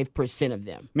 5% of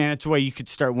them. Man, that's the way you could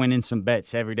start winning some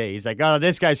bets every day. He's like, oh,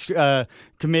 this guy's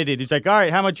committed. He's like, all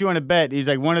right, how much you want to bet? He's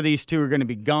like, one of these two are going to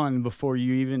be gone before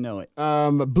you even know it.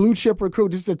 Blue Chip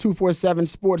Recruit, this is a 247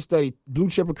 sports study. Blue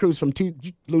Chip Recruits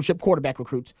Blue Chip quarterback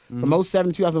recruits from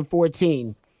 07 to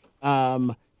 2014.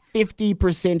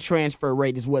 50% transfer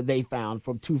rate is what they found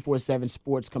from 247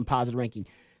 sports composite ranking.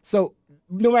 So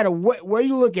no matter where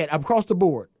you look at across the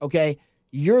board, okay,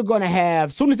 you're going to have,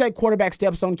 as soon as that quarterback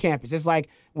steps on campus, it's like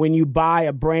when you buy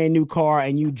a brand new car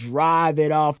and you drive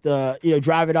it off the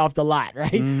lot,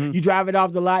 right? You drive it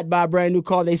off the lot, buy a brand new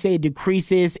car. They say it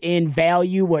decreases in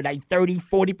value, like 30,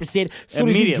 40%. As soon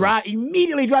as you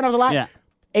immediately drive off the lot,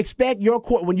 expect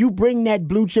when you bring that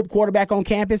blue chip quarterback on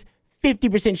campus,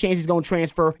 50% chance he's going to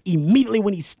transfer immediately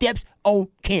when he steps on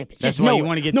campus. That's Just why know you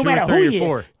want to get no 2 or matter 3 who he or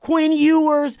 4. is. Quinn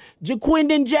Ewers,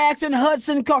 Jaquindon Jackson,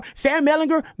 Hudson Carr, Sam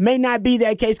Mellinger may not be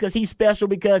that case because he's special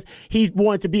because he's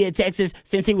wanted to be at Texas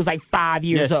since he was like 5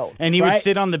 years old. And he would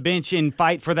sit on the bench and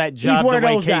fight for that job the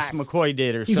way Case McCoy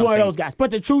did or something. He's one of those guys. But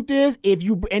the truth is, and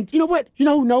you know what? You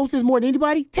know who knows this more than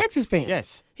anybody? Texas fans.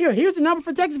 Yes. Here's the number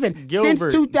for Texas fans. Gilbert.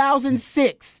 Since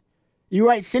 2006. You're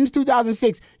right. Since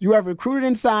 2006, you have recruited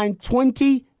and signed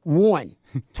 21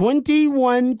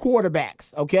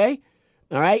 quarterbacks, okay?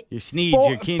 All right? Your Sneeds,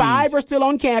 your Kinneys. 5 are still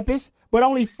on campus, but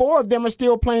only 4 of them are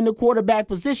still playing the quarterback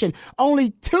position. Only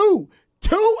two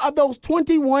of those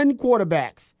 21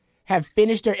 quarterbacks have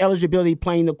finished their eligibility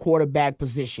playing the quarterback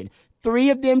position. 3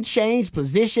 of them changed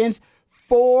positions.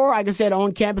 4, like I said,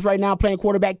 on campus right now playing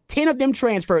quarterback. 10 of them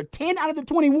transferred. 10 out of the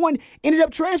 21 ended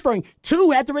up transferring.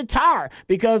 2 had to retire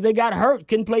because they got hurt,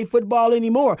 couldn't play football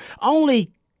anymore.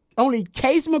 Only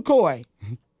Case McCoy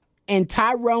and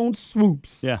Tyrone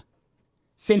Swoops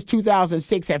since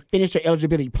 2006 have finished their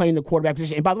eligibility playing the quarterback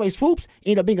position. And by the way, Swoops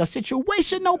ended up being a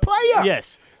situational player.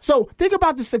 Yes. So think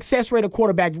about the success rate of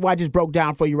quarterback, what I just broke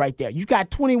down for you right there. You got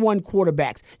 21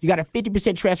 quarterbacks. You got a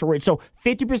 50% transfer rate. So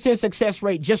 50% success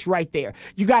rate just right there.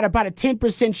 You got about a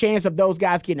 10% chance of those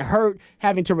guys getting hurt,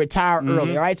 having to retire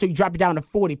early, all right? So you drop it down to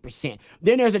 40%.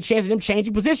 Then there's a chance of them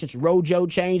changing positions. Rojo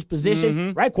changed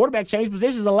positions, right? Quarterback changed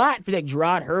positions a lot. For like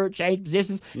Gerard Hurd changed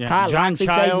positions. Kyle John Loxley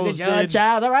Childs John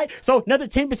Childs, all right? So another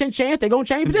 10% chance they're going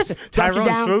to change positions.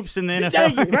 Tyrone Swoops in the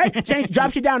NFL. Right?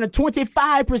 Drops you down to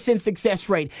 25% success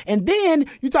rate. And then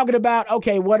you're talking about,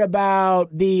 okay, what about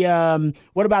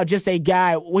just a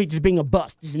guy just being a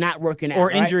bust, just not working out, or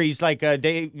right? injuries like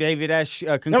David Ash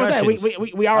concussions.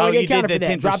 We already accounted for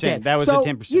that. 10%. That was the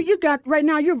 10%. You got right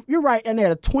now. You're right, and at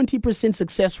a 20%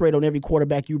 success rate on every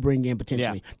quarterback you bring in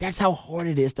potentially. Yeah. That's how hard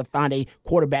it is to find a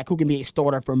quarterback who can be a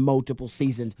starter for multiple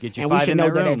seasons. Get you and 5 we should in know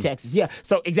that that room. at Texas. Yeah.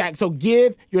 So exactly. So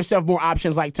give yourself more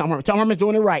options like Tom Herman. Tom Herman's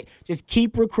doing it right. Just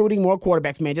keep recruiting more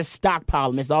quarterbacks, man. Just stockpile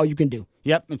them. That's all you can do.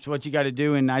 Yep, it's what you got to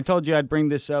do. And I told you I'd bring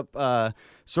this up,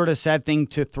 sort of sad thing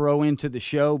to throw into the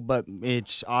show, but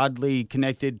it's oddly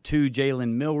connected to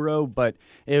Jalen Milroe. But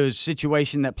it was a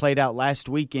situation that played out last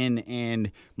weekend,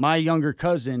 and my younger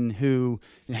cousin,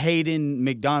 Hayden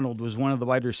McDonald, was one of the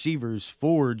wide receivers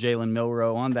for Jalen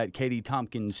Milroe on that Katie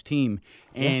Tompkins team.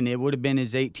 And it would have been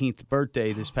his 18th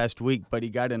birthday this past week, but he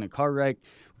got in a car wreck,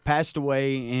 passed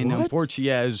away, and unfortunately,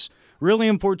 it was really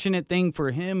unfortunate thing for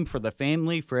him, for the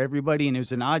family, for everybody, and it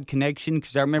was an odd connection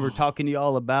because I remember talking to you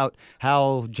all about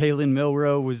how Jalen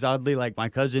Milroe was oddly like my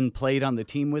cousin played on the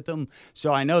team with him.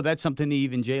 So I know that's something that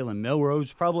even Jalen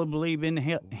Milroe's probably been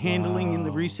handling in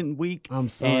the recent week. I'm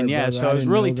sorry, and brother, so I it was a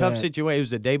didn't really know tough that. situation. It was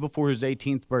the day before his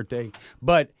 18th birthday.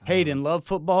 But Hayden loved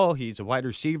football. He's a wide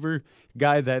receiver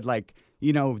guy that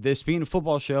this being a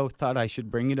football show, thought I should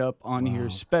bring it up on here,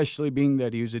 especially being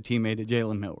that he was a teammate of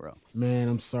Jalen Milroe. Man,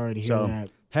 I'm sorry to hear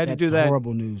that. Had That's to do that.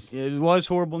 Horrible news. It was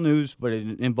horrible news, but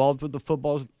it involved with the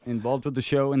football, involved with the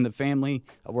show and the family.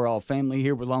 We're all family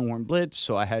here with Longhorn Blitz,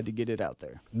 so I had to get it out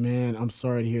there. Man, I'm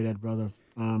sorry to hear that, brother.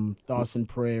 Thoughts and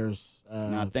prayers.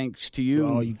 Thanks to you,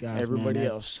 all you guys, everybody man.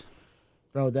 else.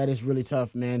 Bro, that is really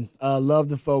tough, man. Love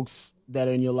the folks that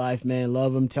are in your life, man.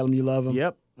 Love them. Tell them you love them.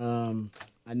 Yep.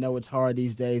 I know it's hard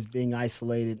these days being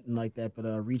isolated and like that, but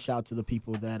reach out to the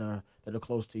people that are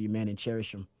close to you, man, and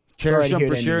cherish them. Cherish him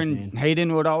for sure, and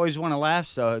Hayden would always want to laugh,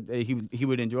 so he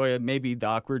would enjoy maybe the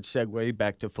awkward segue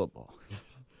back to football.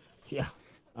 Yeah.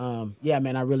 Yeah,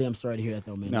 man, I really am sorry to hear that,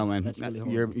 though, man. No, That's man,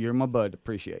 really you're my bud.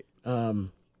 Appreciate.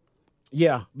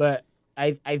 Yeah, but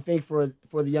I think for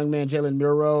the young man, Jalen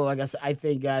Milroe, like I said, I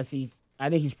think, guys, he's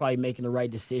probably making the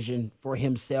right decision for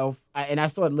himself. I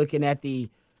started looking at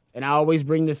and I always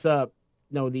bring this up,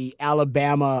 the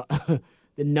Alabama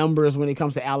the numbers when it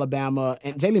comes to Alabama.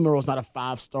 And Jalen Milroe's not a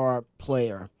 5-star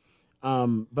player.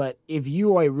 But if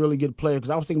you are a really good player, because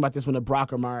I was thinking about this when the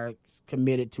Brockermeyer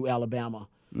committed to Alabama,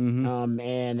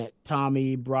 And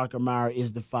Tommy Brockermeyer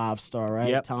is the 5-star, right?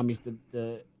 Yep. Tommy's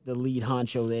the lead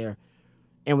honcho there.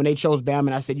 And when they chose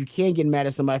Bama, I said, you can't get mad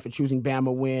at somebody for choosing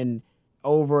Bama when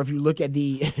if you look at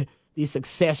the the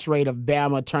success rate of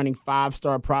Bama turning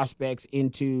 5-star prospects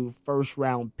into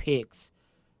first-round picks,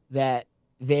 that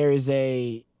there is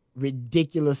a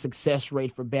ridiculous success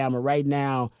rate for Bama right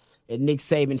now. At Nick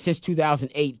Saban, since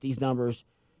 2008, these numbers,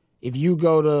 if you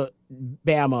go to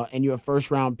Bama and you're a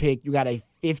first-round pick, you got a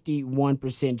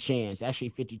 51% chance, actually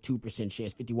 52%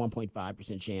 chance,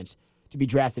 51.5% chance to be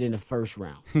drafted in the first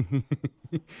round.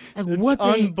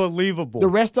 Unbelievable. The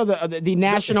rest of the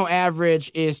national average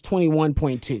is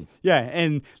 21.2. Yeah,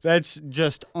 and that's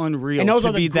just unreal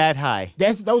to be that high.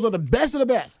 Those are the best of the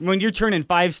best. When you're turning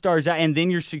 5 stars out, and then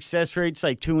your success rate's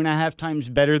like 2.5 times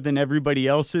better than everybody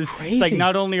else's. Crazy. It's like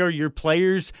not only are your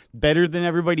players better than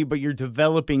everybody, but you're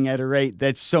developing at a rate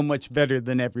that's so much better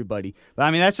than everybody. I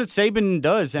mean, that's what Saban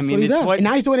does. And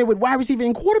now he's doing it with wide receiver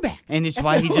and quarterback. And it's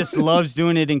why he just loves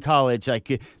doing it in college.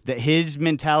 Like his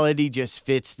mentality just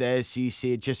fits the SEC.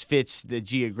 It just fits the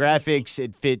geographics.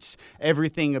 It fits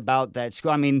everything about that school.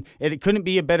 I mean, it couldn't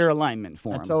be a better alignment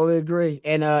for him. I totally agree.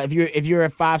 And if you're a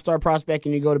 5-star prospect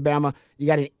and you go to Bama, you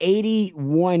got an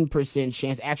 81%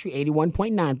 chance, actually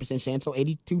 81.9% chance, so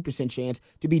 82% chance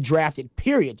to be drafted,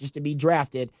 period, just to be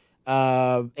drafted.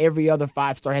 Every other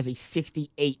 5-star has a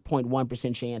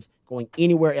 68.1% chance going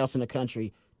anywhere else in the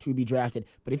country to be drafted.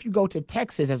 But if you go to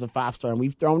Texas as a 5-star, and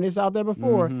we've thrown this out there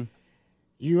before,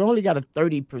 you only got a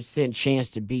 30%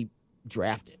 chance to be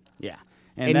drafted. Yeah.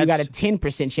 And you got a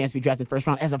 10% chance to be drafted first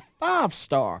round as a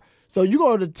 5-star. So you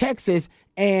go to Texas,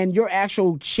 and your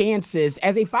actual chances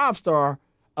as a 5-star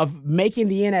of making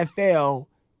the NFL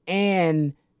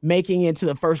and making it to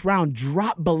the first round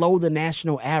drop below the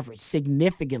national average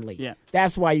significantly. Yeah.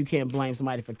 That's why you can't blame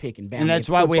somebody for picking Bama. And that's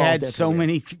why we had so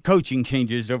many coaching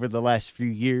changes over the last few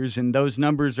years, and those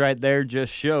numbers right there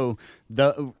just show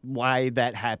why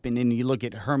that happened. And you look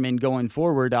at Herman going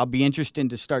forward, I'll be interested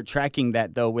to start tracking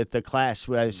that, though, with the class.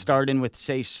 Starting with,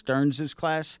 say, Stearns'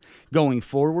 class going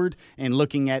forward and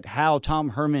looking at how Tom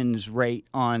Herman's rate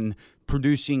on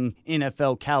producing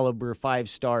NFL caliber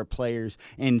 5-star players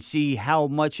and see how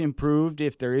much improved,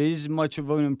 if there is much of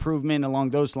an improvement along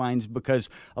those lines, because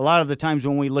a lot of the times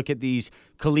when we look at these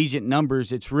collegiate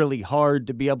numbers, it's really hard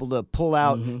to be able to pull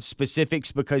out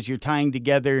specifics because you're tying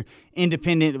together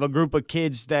independent of a group of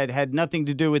kids that had nothing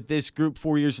to do with this group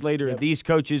 4 years later, these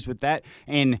coaches with that.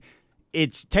 And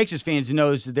Texas fans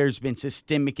knows that there's been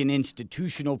systemic and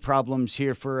institutional problems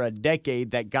here for a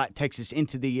decade that got Texas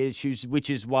into the issues, which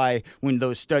is why when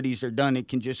those studies are done, it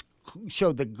can just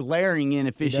show the glaring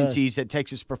inefficiencies that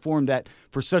Texas performed at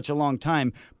for such a long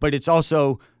time. But it's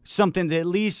also something to at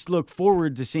least look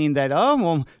forward to seeing that,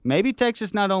 maybe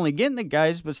Texas not only getting the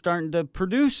guys, but starting to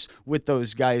produce with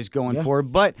those guys going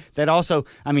forward. But that also,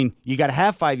 I mean, you got to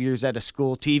have 5 years at a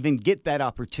school to even get that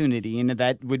opportunity. And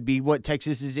that would be what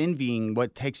Texas is envying,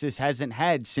 what Texas hasn't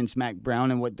had since Mac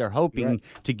Brown and what they're hoping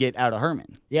to get out of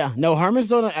Herman. Yeah, no,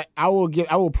 Herman's I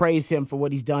will praise him for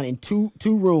what he's done in two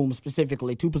rooms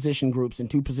specifically, 2 position groups and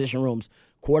 2 position rooms,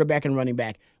 quarterback and running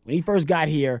back. When he first got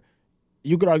here,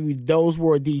 you could argue those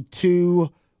were the 2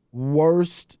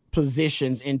 worst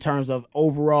positions in terms of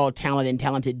overall talent and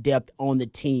talented depth on the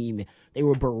team. They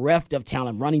were bereft of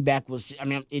talent. Running back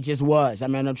it just was.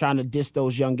 I'm trying to diss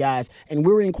those young guys. And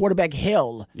we were in quarterback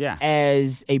hell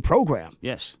as a program.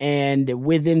 Yes. And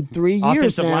within 3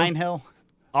 years Offensive line hell?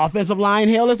 Offensive line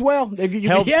hell as well.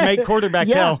 Helps make quarterback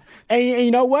hell. And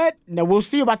you know what? Now, we'll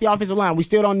see about the offensive line. We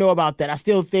still don't know about that. I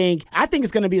think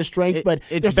it's going to be a strength, but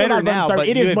it's better now. But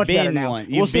it is much better now.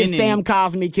 We'll see if Sam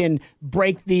Cosmi can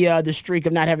break the streak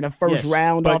of not having a first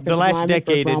round offensive line. The last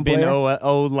decade had been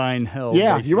O-line hell.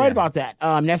 Yeah, you're right about that.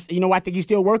 I think he's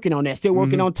still working on that. Still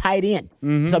working on tight end.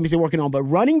 Something he's still working on. But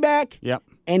running back,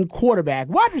 and quarterback.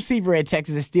 Wide receiver at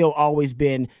Texas has still always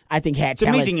been, I think, had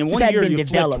talent. It's amazing. In 1 year, you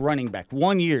flipped running back.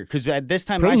 1 year. Because at this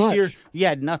time last year, you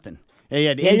had nothing. You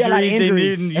had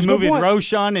injuries. And you moved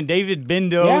Roshan and David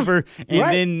Binda over.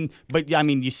 And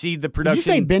then, you see the production.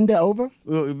 Did you say Binda over?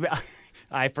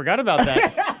 I forgot about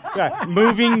that.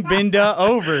 Moving Binda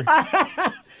over.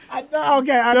 I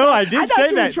did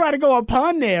say that. You were trying to go a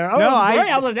pun there.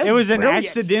 It was an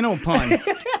accidental pun.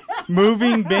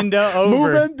 Moving Binda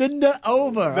over. Moving Binda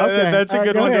over. Okay. That's a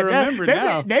good one to remember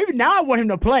now. Maybe now I want him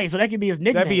to play, so that could be his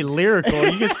nickname. That'd be lyrical.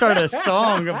 You could start a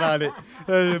song about it.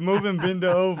 Moving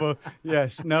Binda over.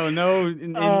 Yes. No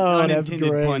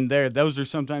unintended pun there. Those are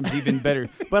sometimes even better.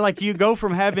 But like you go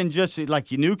from having just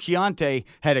like you knew Keontae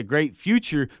had a great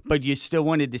future, but you still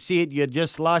wanted to see it. You had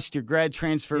just lost your grad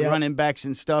transfer running backs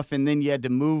and stuff, and then you had to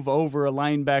move over a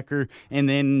linebacker and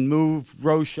then move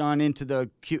Roschon into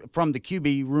from the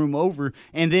QB room over.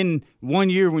 And then 1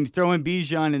 year when you throw in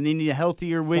Bijan and then you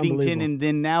healthier Whittington and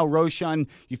then now Roschon,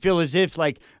 you feel as if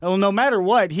like, oh, no matter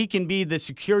what, he can be the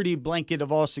security blanket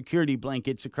of all security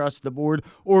blankets across the board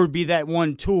or be that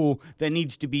one tool that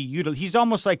needs to be utilized. He's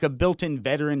almost like a built-in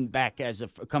veteran back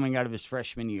coming out of his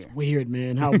freshman year. It's weird,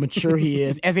 man, how mature he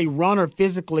is as a runner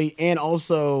physically and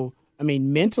also, I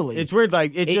mean, mentally. It's weird.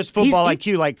 Like it's just football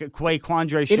IQ. Like Quay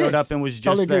Quandre showed up and was just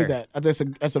totally there. Agree with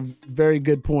that. That's a very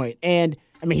good point. And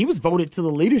I mean, he was voted to the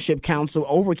leadership council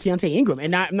over Keontae Ingram.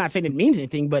 And I'm not saying it means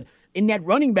anything, but in that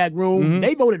running back room,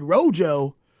 they voted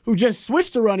Rojo, who just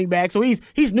switched to running back. So he's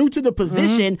new to the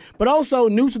position, but also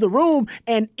new to the room.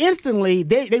 And instantly,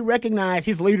 they recognize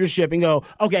his leadership and go,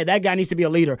 okay, that guy needs to be a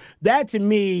leader. That, to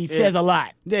me, says a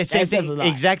lot. Yeah, says a lot.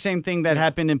 Exact same thing that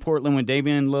happened in Portland when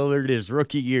Damian Lillard his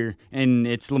rookie year, and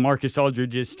it's LaMarcus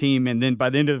Aldridge's team. And then by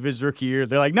the end of his rookie year,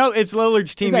 they're like, no, it's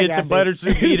Lillard's team. It's a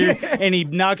buzzer beater. And he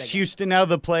knocks Houston out of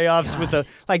the playoffs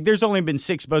with there's only been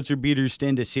 6 buzzer beaters to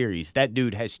end a series. That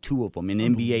dude has 2 of them in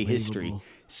NBA history.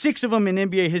 6 of them in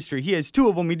NBA history. He has 2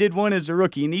 of them. He did 1 as a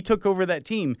rookie, and he took over that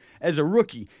team as a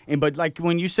rookie. But like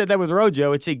when you said that with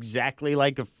Rojo, it's exactly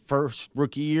like a first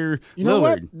rookie year you know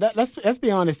Lillard. What? Let's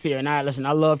be honest here. And I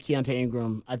love Keontae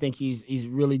Ingram. I think he's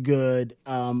really good.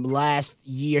 Last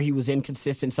year he was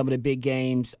inconsistent in some of the big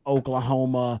games.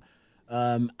 Oklahoma,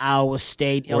 Iowa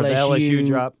State, or LSU. The LSU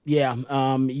drop. Yeah.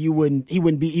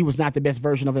 He was not the best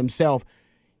version of himself.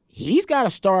 He's got to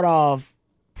start off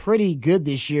pretty good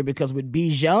this year because with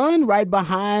Bijan right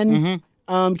behind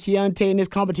Keontae in this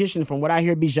competition, from what I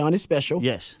hear, Bijan is special.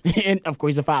 Yes. And, of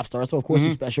course, he's a 5-star, so, of course,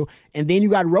 he's special. And then you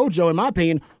got Rojo, in my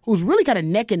opinion, who's really kind of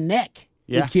neck and neck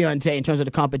with Keontae in terms of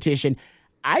the competition.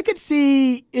 I could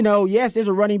see, yes, there's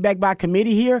a running back by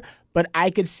committee here, but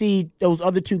I could see those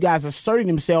other 2 guys asserting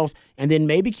themselves, and then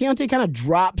maybe Keontae kind of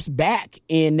drops back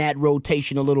in that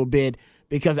rotation a little bit.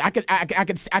 Because I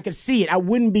could see it. I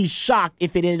wouldn't be shocked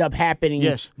if it ended up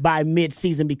happening by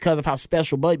mid-season because of how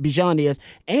special Bijan is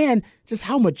and just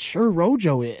how mature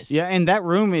Rojo is. Yeah, and that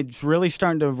room, it's really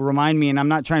starting to remind me, and I'm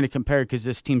not trying to compare because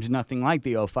this team's nothing like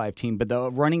the 05 team, but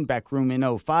the running back room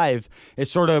in 05 is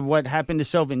sort of what happened to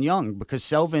Selvin Young, because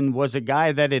Selvin was a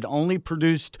guy that had only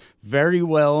produced very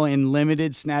well in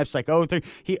limited snaps, like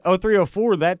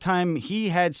 03-04, that time he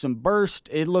had some burst.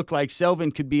 It looked like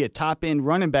Selvin could be a top-end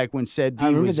running back when said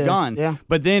he was gone. Yeah.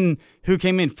 But then who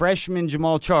came in? Freshman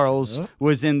Jamal Charles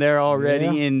was in there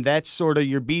already, and that's sort of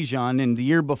your Bijan. And the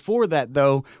year before that,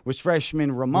 though, was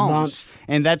freshman Ramones.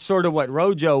 And that's sort of what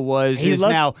Rojo was,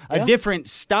 now a different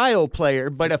style player,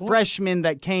 but a freshman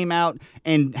that came out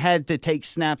and had to take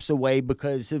snaps away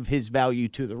because of his value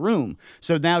to the room.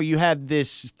 So now you have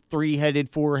this 3-headed,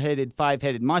 4-headed,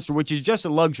 5-headed monster, which is just a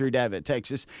luxury to have at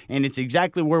Texas, and it's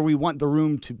exactly where we want the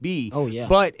room to be. Oh, yeah.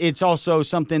 But it's also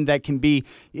something that can be,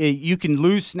 you can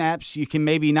lose snaps, you can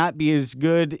maybe not be as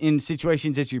good in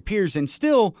situations as your peers, and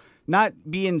still not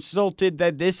be insulted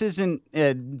that this isn't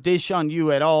a dish on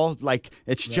you at all. Like,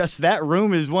 it's just that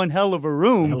room is one hell of a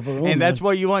room, and that's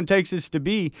what you want Texas to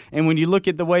be. And when you look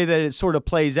at the way that it sort of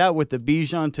plays out with the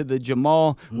Bijan to the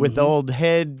Jamal, with the old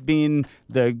head being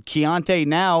the Keontae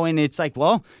now, and it's like,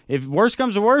 well, if worse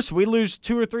comes to worse, we lose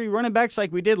 2 or 3 running backs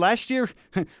like we did last year,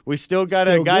 we still got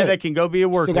a guy that can go be a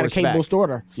workhorse. Still got a capable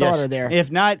starter there.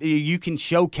 If not, you can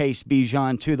showcase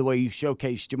Bijan too, the way you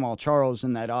showcase Jamal Charles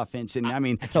in that offense. And I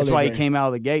mean, that's why he came out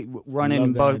of the gate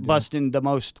running and busting the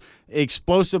most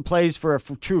explosive plays for a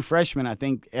true freshman, I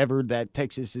think, ever that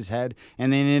Texas has had,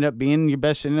 and then ended up being your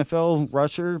best NFL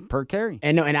rusher per carry.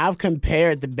 And I've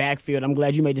compared the backfield. I'm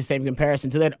glad you made the same comparison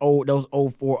to those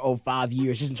 04, 05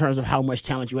 years, just in terms of how much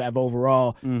talent you have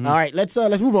overall. All right, let's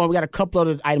move on. We got a couple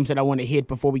other items that I want to hit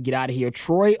before we get out of here.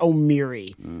 Troy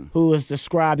O'Meary, who is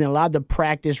described in a lot of the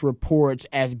practice reports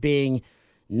as being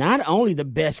not only the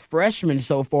best freshman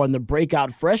so far in the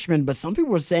breakout freshman, but some people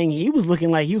were saying he was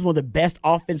looking like he was one of the best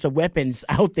offensive weapons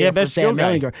out there for Sam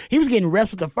Ehlinger. He was getting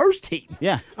reps with the first team.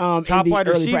 Yeah, top wide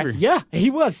receiver. Practice. Yeah, he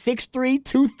was 6'3",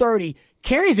 230.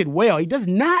 Carries it well. He does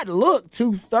not look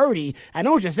 230. I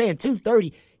know what you're saying,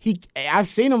 230. I've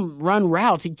seen him run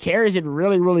routes. He carries it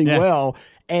really, really well.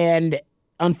 And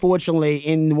unfortunately,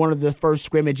 in one of the first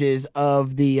scrimmages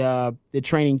of the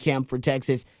training camp for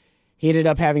Texas, He ended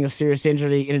up having a serious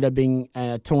injury, ended up being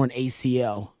torn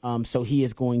ACL. So he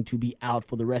is going to be out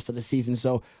for the rest of the season.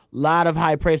 So a lot of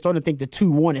high praise. Starting to think the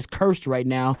 2-1 is cursed right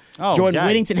now. Oh, Jordan God.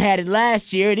 Whittington had it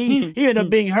last year, and he ended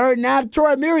up being hurt. Now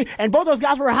Troy Murray, and both those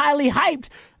guys were highly hyped.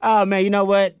 Oh, man, you know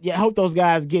what? Yeah, I hope those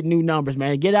guys get new numbers,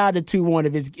 man. Get out of the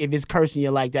 2-1 if it's cursing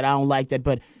you like that. I don't like that,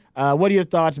 but what are your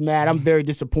thoughts, Matt? I'm very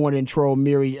disappointed in Troy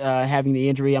Murray having the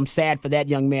injury. I'm sad for that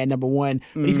young man, number one.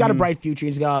 But he's got a bright future.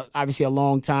 He's got obviously a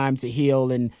long time to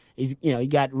heal, and he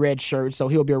got red shirts, so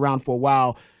he'll be around for a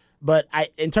while. But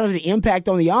in terms of the impact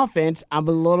on the offense, I'm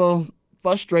a little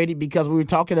frustrated because we were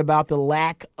talking about the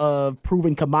lack of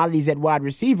proven commodities at wide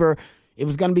receiver. It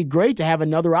was going to be great to have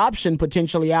another option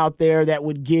potentially out there that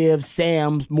would give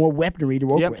Sam more weaponry to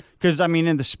work with. Because, I mean,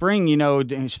 in the spring,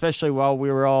 especially while we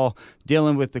were all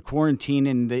dealing with the quarantine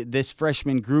and this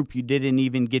freshman group, you didn't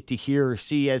even get to hear or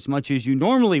see as much as you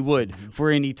normally would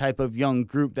for any type of young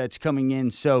group that's coming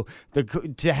in. So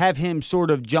to have him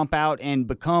sort of jump out and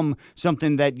become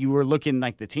something that you were looking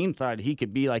like the team thought he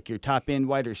could be like your top-end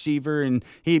wide receiver and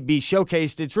he'd be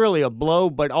showcased, it's really a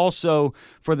blow. But also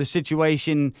for the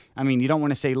situation, I mean, you don't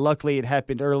want to say luckily it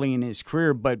happened early in his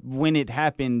career, but when it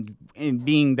happened, and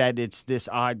being that it's this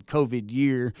odd COVID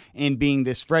year and being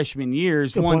this freshman year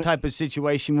is one type of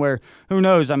situation where who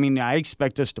knows? I mean, I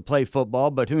expect us to play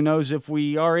football, but who knows if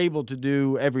we are able to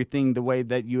do everything the way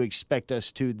that you expect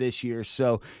us to this year.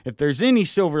 So if there's any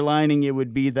silver lining, it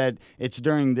would be that it's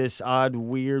during this odd,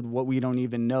 weird, what we don't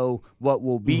even know what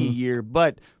will be year.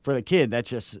 But for the kid, that's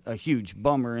just a huge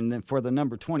bummer. And then for the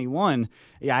number 21,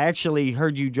 I actually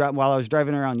heard you while I was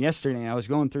driving around yesterday, and I was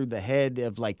going through the head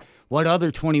of like what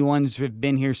other 21s have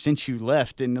been here since you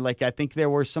left, and like I think there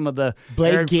were some of the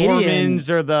Blake Gideon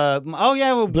or the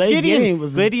Blake Gideon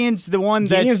was Gideon's the one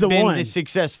that's been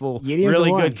successful, Gideon's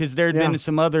really good because there had been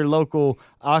some other local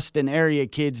Austin area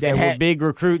kids that were big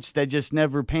recruits that just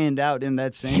never panned out in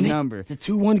that same number. It's a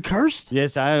 2-1 cursed.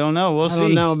 Yes, I don't know. We'll see. I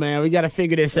don't know, man. We got to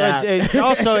figure this out.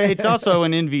 It's also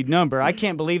an envied number. I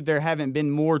can't believe there haven't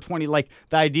been more 20. Like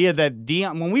the idea that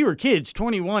Deion, when we were kids,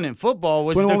 21 in football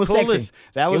was the coolest. Sexy.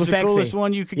 That was the coolest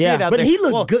one you could get out but there. He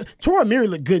looked good. Troy Murray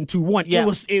looked good in 2-1. Yeah.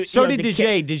 So did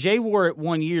DJ. DJ wore it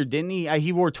 1 year, didn't he?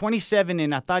 He wore 27,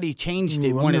 and I thought he changed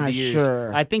it one of the years.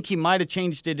 Sure. I think he might have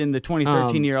changed it in the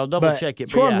 2013 year. I'll double check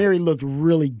it. Troy Murray looked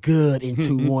really good in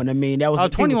 2-1. I mean, that was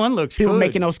 21 looks people good.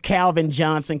 Making those Calvin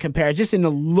Johnson comparisons just in the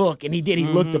look, and he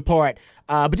looked the part.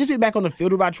 But just to be back on the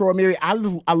field about Troy Murray, I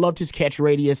loved his catch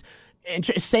radius. And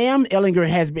Sam Ehlinger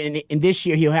has been, in this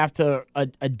year, he'll have to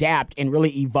adapt and really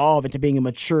evolve into being a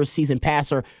mature seasoned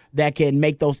passer that can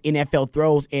make those NFL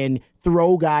throws and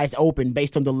throw guys open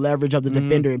based on the leverage of the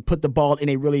defender and put the ball in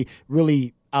a really,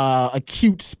 really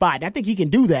acute spot. And I think he can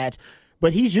do that.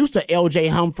 But he's used to L.J.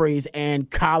 Humphreys and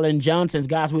Colin Johnson's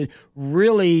guys with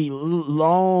really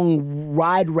long,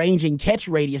 wide-ranging catch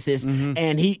radiuses.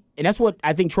 And that's what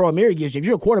I think Troy Murray gives you. If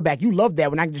you're a quarterback, you love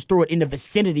that when I can just throw it in the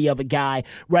vicinity of a guy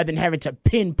rather than having to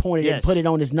pinpoint it and put it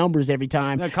on his numbers every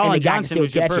time. No, Colin and the guy Johnson can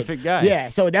was still your catch perfect guy. Yeah,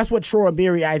 so that's what Troy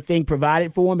Murray, I think,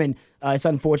 provided for him. And it's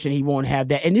unfortunate he won't have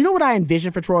that. And you know what I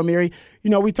envision for Troy Murray?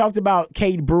 We talked about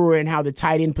Cade Brewer and how the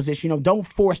tight end position, don't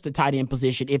force the tight end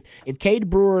position. If Cade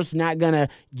Brewer's not going to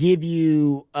give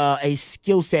you a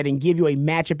skill set and give you a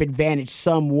matchup advantage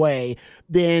some way,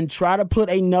 then try to put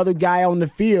another guy on the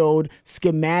field,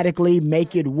 schematically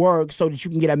make it work so that you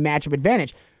can get a matchup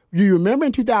advantage. Do you remember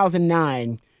in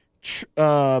 2009,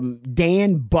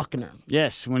 Dan Buckner?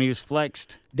 Yes, when he was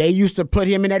flexed. They used to put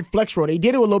him in that flex role. They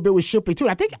did it a little bit with Shipley, too.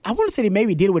 I want to say they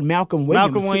maybe did it with Malcolm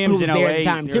Williams who was there at the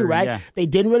time, too, right? Yeah. They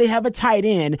didn't really have a tight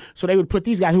end, so they would put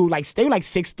these guys who they were like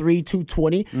 6'3",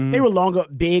 220. They were longer,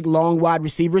 big, long wide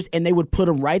receivers, and they would put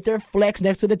them right there, flex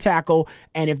next to the tackle,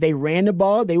 and if they ran the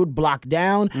ball, they would block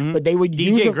down, but they would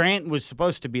use DJ Grant was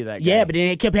supposed to be that guy. Yeah, but then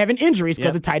they kept having injuries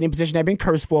because the tight end position had been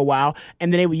cursed for a while,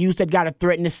 and then they would use that guy to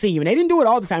threaten the seam. And they didn't do it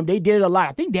all the time. They did it a lot.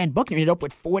 I think Dan Buckner ended up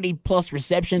with 40-plus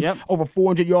receptions, over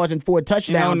 400 yards and 4 touchdowns.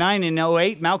 In 2009 and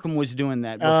 2008, Malcolm was doing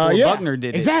that before Buckner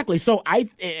did it. Exactly. So I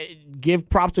give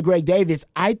props to Greg Davis.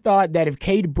 I thought that if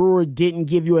Cade Brewer didn't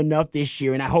give you enough this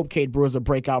year, and I hope Cade Brewer's a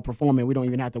breakout performer, we don't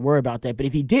even have to worry about that, but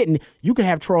if he didn't, you could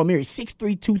have Troy Murray,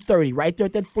 6'3", 230, right there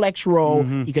at that flex roll.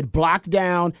 He could block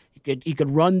down. He could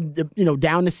run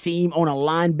down the seam on a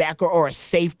linebacker or a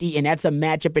safety, and that's a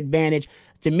matchup advantage.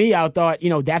 to me, I thought,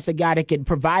 that's a guy that could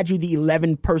provide you the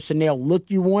 11 personnel look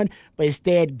you want, but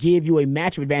instead give you a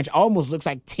matchup advantage. Almost looks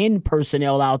like 10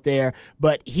 personnel out there,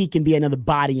 but he can be another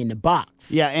body in the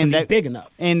box. Yeah, and he's big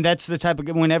enough. And that's the type of,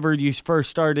 whenever you first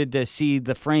started to see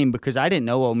the frame, because I didn't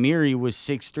know O'Meary was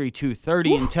 6'3",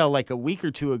 230 until like a week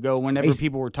or two ago, whenever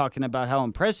people were talking about how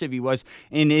impressive he was.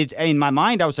 And in my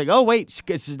mind, I was like, oh, wait,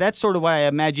 'cause that's sort of what I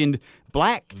imagined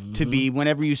Black to be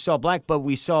whenever you saw Black, but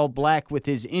we saw Black with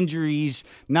his injuries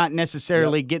not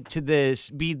necessarily get to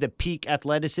be the peak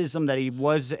athleticism that he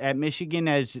was at Michigan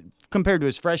as compared to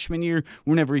his freshman year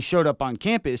whenever he showed up on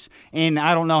campus. And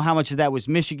I don't know how much of that was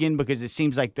Michigan, because it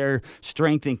seems like their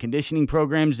strength and conditioning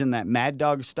programs in that Mad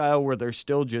Dog style where they're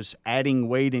still just adding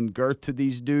weight and girth to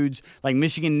these dudes. Like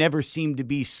Michigan never seemed to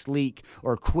be sleek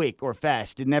or quick or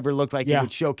fast. It never looked like it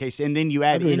would showcase. And then you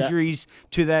add injuries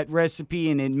to that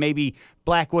recipe, and it maybe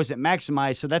Black wasn't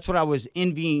maximized. So that's what I was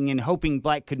envying and hoping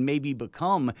Black could maybe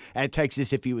become at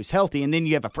Texas if he was healthy. And then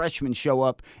you have a freshman show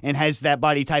up and has that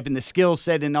body type and the skill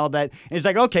set and all that. And it's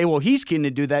like, okay, well, he's going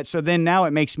to do that. So then now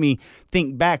it makes me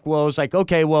think back. Well, it's like,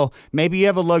 okay, well, maybe you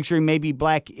have a luxury. Maybe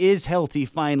Black is healthy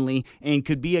finally and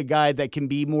could be a guy that can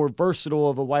be more versatile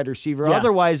of a wide receiver. Yeah.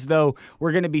 Otherwise, though,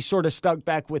 we're going to be sort of stuck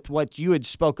back with what you had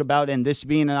spoke about, and this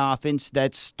being an offense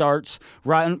that starts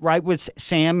right with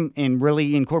Sam and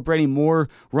really incorporating more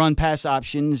run-pass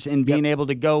options and being able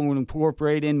to go and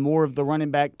incorporate in more of the running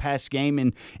back pass game.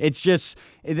 And it's just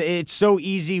it's so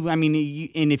easy. I mean,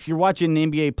 and if you're watching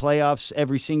NBA playoffs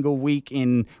every single week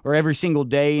or every single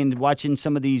day and watching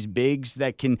some of these bigs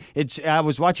that can – I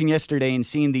was watching yesterday and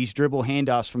seeing these dribble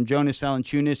handoffs from Jonas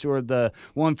Valanciunas or the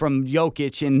one from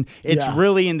Jokic, and it's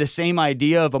really in the same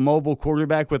idea of a mobile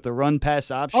quarterback with the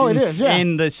run-pass option. Oh, it is, yeah.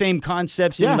 And the same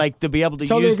concepts and, like, to be able to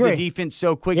use the defense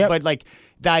so quick. But, like,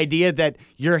 the idea that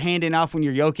you're handing off when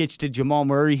you're Jokic to Jamal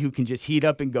Murray, who can just heat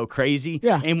up and go crazy.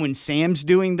 Yeah. And when Sam's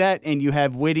doing that, and you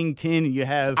have Whittington, and you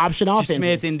have option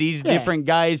Smith, and these different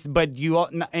guys, but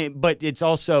it's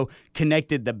also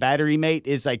connected. The battery mate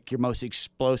is like your most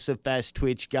explosive, fast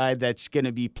twitch guy that's going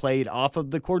to be played off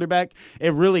of the quarterback.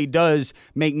 It really does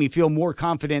make me feel more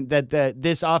confident that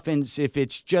this offense, if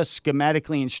it's just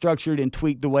schematically and structured and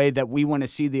tweaked the way that we want to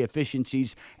see the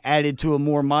efficiencies added to a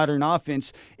more modern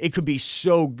offense, it could be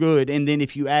so good. And then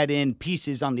if you add in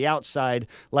pieces on the outside,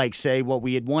 like say what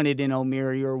we had wanted in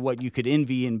O'Meary or what you could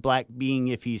envy in Black being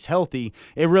if he's healthy,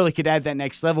 it really could add that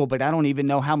next level. But I don't even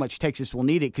know how much Texas will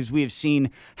need it, because we have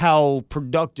seen how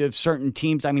productive certain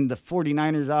teams, I mean, the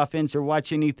 49ers offense, or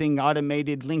watch anything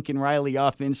automated Lincoln Riley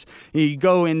offense, you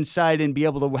go inside and be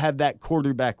able to have that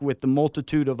quarterback with the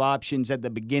multitude of options at the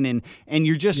beginning, and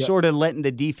you're just sort of letting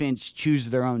the defense choose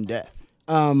their own death.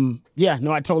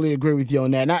 I totally agree with you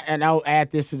on that. And I'll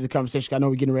add this to the conversation. I know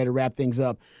we're getting ready to wrap things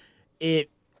up.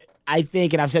 I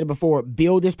think, and I've said it before,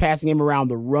 build this passing game around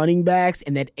the running backs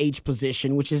and that H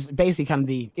position, which is basically kind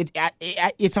of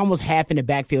it's almost half in the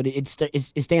backfield. It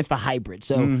stands for hybrid.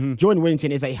 So Jordan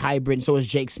Whittington is a hybrid, and so is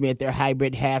Jake Smith. They're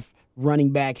hybrid, half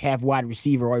running back, half wide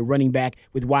receiver, or a running back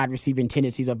with wide receiving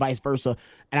tendencies, or vice versa.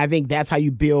 And I think that's how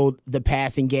you build the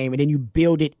passing game, and then you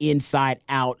build it inside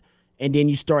out. And then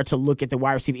you start to look at the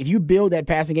wide receiver. If you build that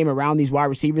passing game around these wide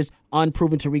receivers,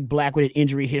 unproven Tariq Black with an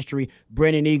injury history,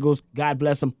 Brennan Eagles, God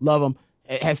bless him, love him,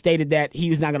 has stated that he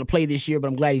was not going to play this year, but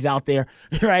I'm glad he's out there,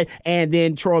 right? And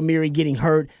then Troy O'Meary getting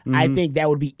hurt. I think that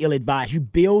would be ill-advised. You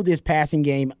build this passing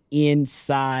game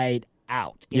inside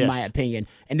out, in my opinion.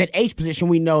 And that H position,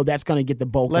 we know that's going to get the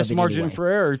bulk less of it margin anyway. for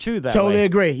error, too, that Totally way.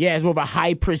 agree. Yeah, it's more of a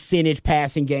high-percentage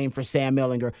passing game for Sam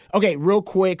Ehlinger. Okay, real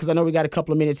quick, because I know we got a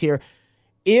couple of minutes here.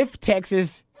 If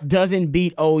Texas doesn't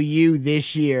beat OU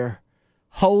this year,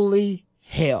 holy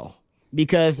hell,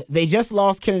 because they just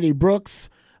lost Kennedy Brooks.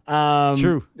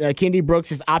 True. Kennedy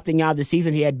Brooks is opting out of the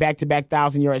season. He had back-to-back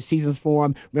 1,000-yard seasons for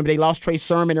him. Remember, they lost Trey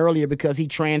Sermon earlier because he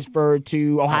transferred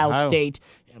to Ohio State.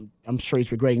 I'm sure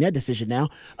he's regretting that decision now.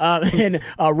 And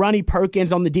Ronnie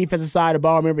Perkins on the defensive side of the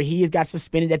ball. Remember, he got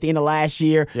suspended at the end of last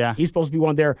year. Yeah. He's supposed to be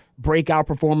one of their breakout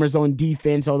performers on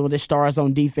defense, or one of their stars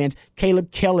on defense.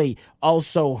 Caleb Kelly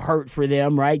also hurt for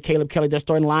them, right? Caleb Kelly, their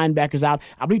starting linebackers out.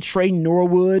 I believe Trey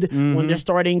Norwood, when they're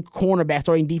starting cornerbacks,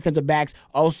 starting defensive backs,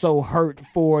 also hurt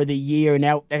for the year. And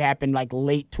that happened like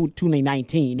late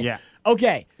 2019. Yeah.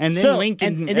 Okay. And then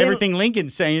Lincoln, and everything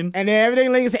Lincoln's saying. And then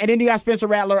everything Lincoln's saying. And then you got Spencer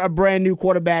Rattler, a brand new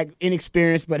quarterback,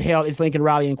 inexperienced, but hell, it's Lincoln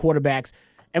Riley in quarterbacks.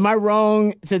 Am I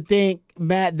wrong to think,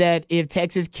 Matt, that if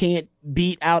Texas can't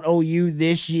beat out OU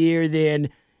this year, then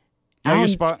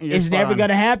It's never going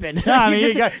to happen. No, I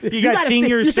mean, you got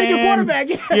senior Sam. Quarterback.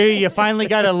 You finally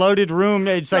got a loaded room.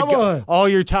 It's like all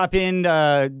your top end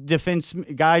defense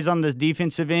guys on the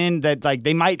defensive end that like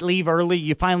they might leave early.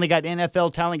 You finally got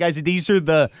NFL talent guys. These are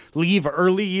the leave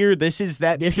early year. This is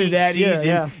that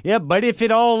season. Yeah. But if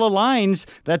it all aligns,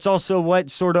 that's also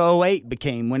what sort of 08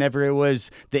 became. Whenever it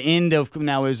was the end of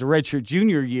now it was a redshirt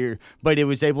junior year, but it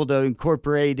was able to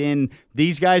incorporate in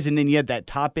these guys, and then you had that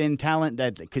top end talent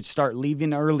that could start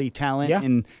leaving early talent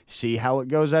and see how it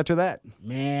goes after that.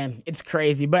 Man, it's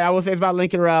crazy. But I will say it's about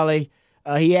Lincoln Riley.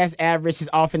 He has averaged, his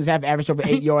offenses have averaged over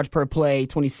 8 yards per play,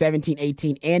 2017,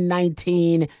 18, and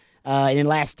 19. And in the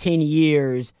last 10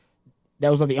 years,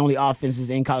 those are the only offenses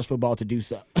in college football to do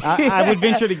so. I would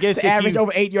venture to guess average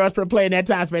over 8 yards per play in that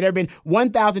time span. There have been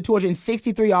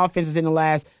 1,263 offenses in the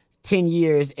last 10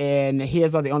 years, and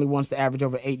his are the only ones to average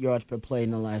over 8 yards per play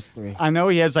in the last 3. I know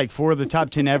he has like 4 of the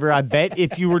top 10 ever. I bet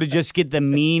if you were to just get the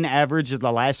mean average of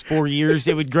the last 4 years,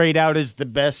 it would grade out as the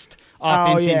best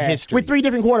offense in history. With 3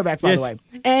 different quarterbacks, by the way.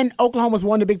 And Oklahoma's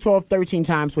won the Big 12 13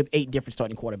 times with 8 different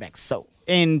starting quarterbacks.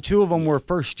 And 2 of them were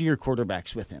first-year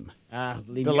quarterbacks with him.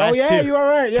 The last 2. You are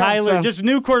right. Yeah, Kyler, just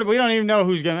new quarterback. We don't even know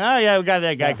who's going to. Oh, yeah, we got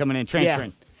that guy coming in,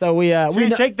 transferring. Yeah. So we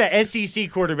take the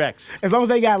SEC quarterbacks. As long as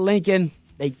they got Lincoln,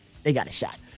 they got a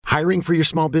shot. Hiring for your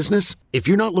small business? If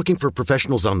you're not looking for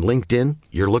professionals on LinkedIn,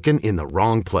 you're looking in the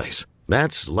wrong place.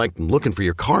 That's like looking for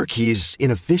your car keys in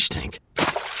a fish tank.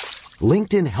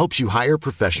 LinkedIn helps you hire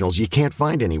professionals you can't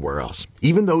find anywhere else,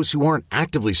 even those who aren't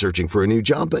actively searching for a new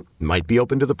job but might be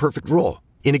open to the perfect role.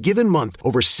 In a given month,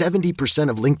 over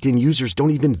 70% of LinkedIn users don't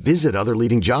even visit other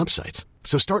leading job sites.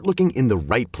 So start looking in the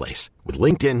right place. With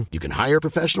LinkedIn, you can hire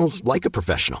professionals like a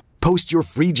professional. Post your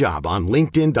free job on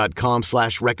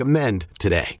linkedin.com/recommend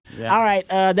today. Yeah. All right,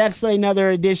 that's another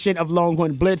edition of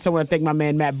Longhorn Blitz. I want to thank my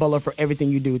man, Matt Buller, for everything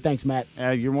you do. Thanks, Matt.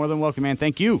 You're more than welcome, man.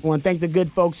 Thank you. I want to thank the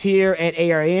good folks here at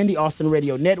ARN, the Austin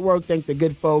Radio Network. Thank the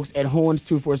good folks at Horns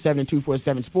 247 and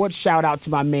 247 Sports. Shout out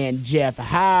to my man, Jeff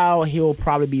Howe. He'll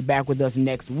probably be back with us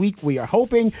next week. We are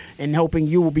hoping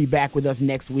you will be back with us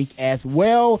next week as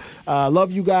well.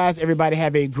 Love you guys. Everybody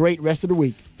have a great rest of the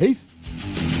week. Peace.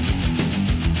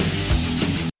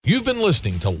 You've been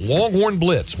listening to Longhorn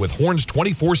Blitz with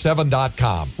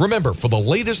horns247.com. Remember, for the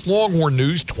latest Longhorn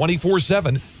news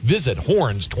 24/7, visit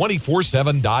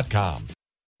horns247.com.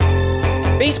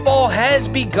 Baseball has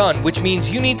begun, which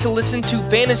means you need to listen to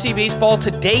Fantasy Baseball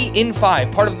Today in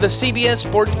 5, part of the CBS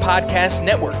Sports Podcast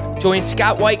Network. Join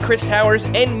Scott White, Chris Towers,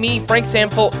 and me, Frank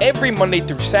Samfel, every Monday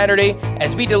through Saturday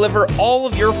as we deliver all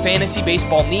of your fantasy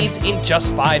baseball needs in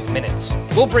just 5 minutes.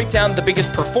 We'll break down the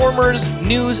biggest performers,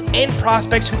 news, and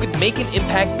prospects who could make an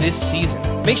impact this season.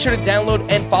 Make sure to download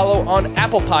and follow on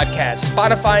Apple Podcasts,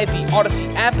 Spotify, the Odyssey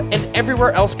app, and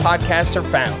everywhere else podcasts are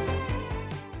found.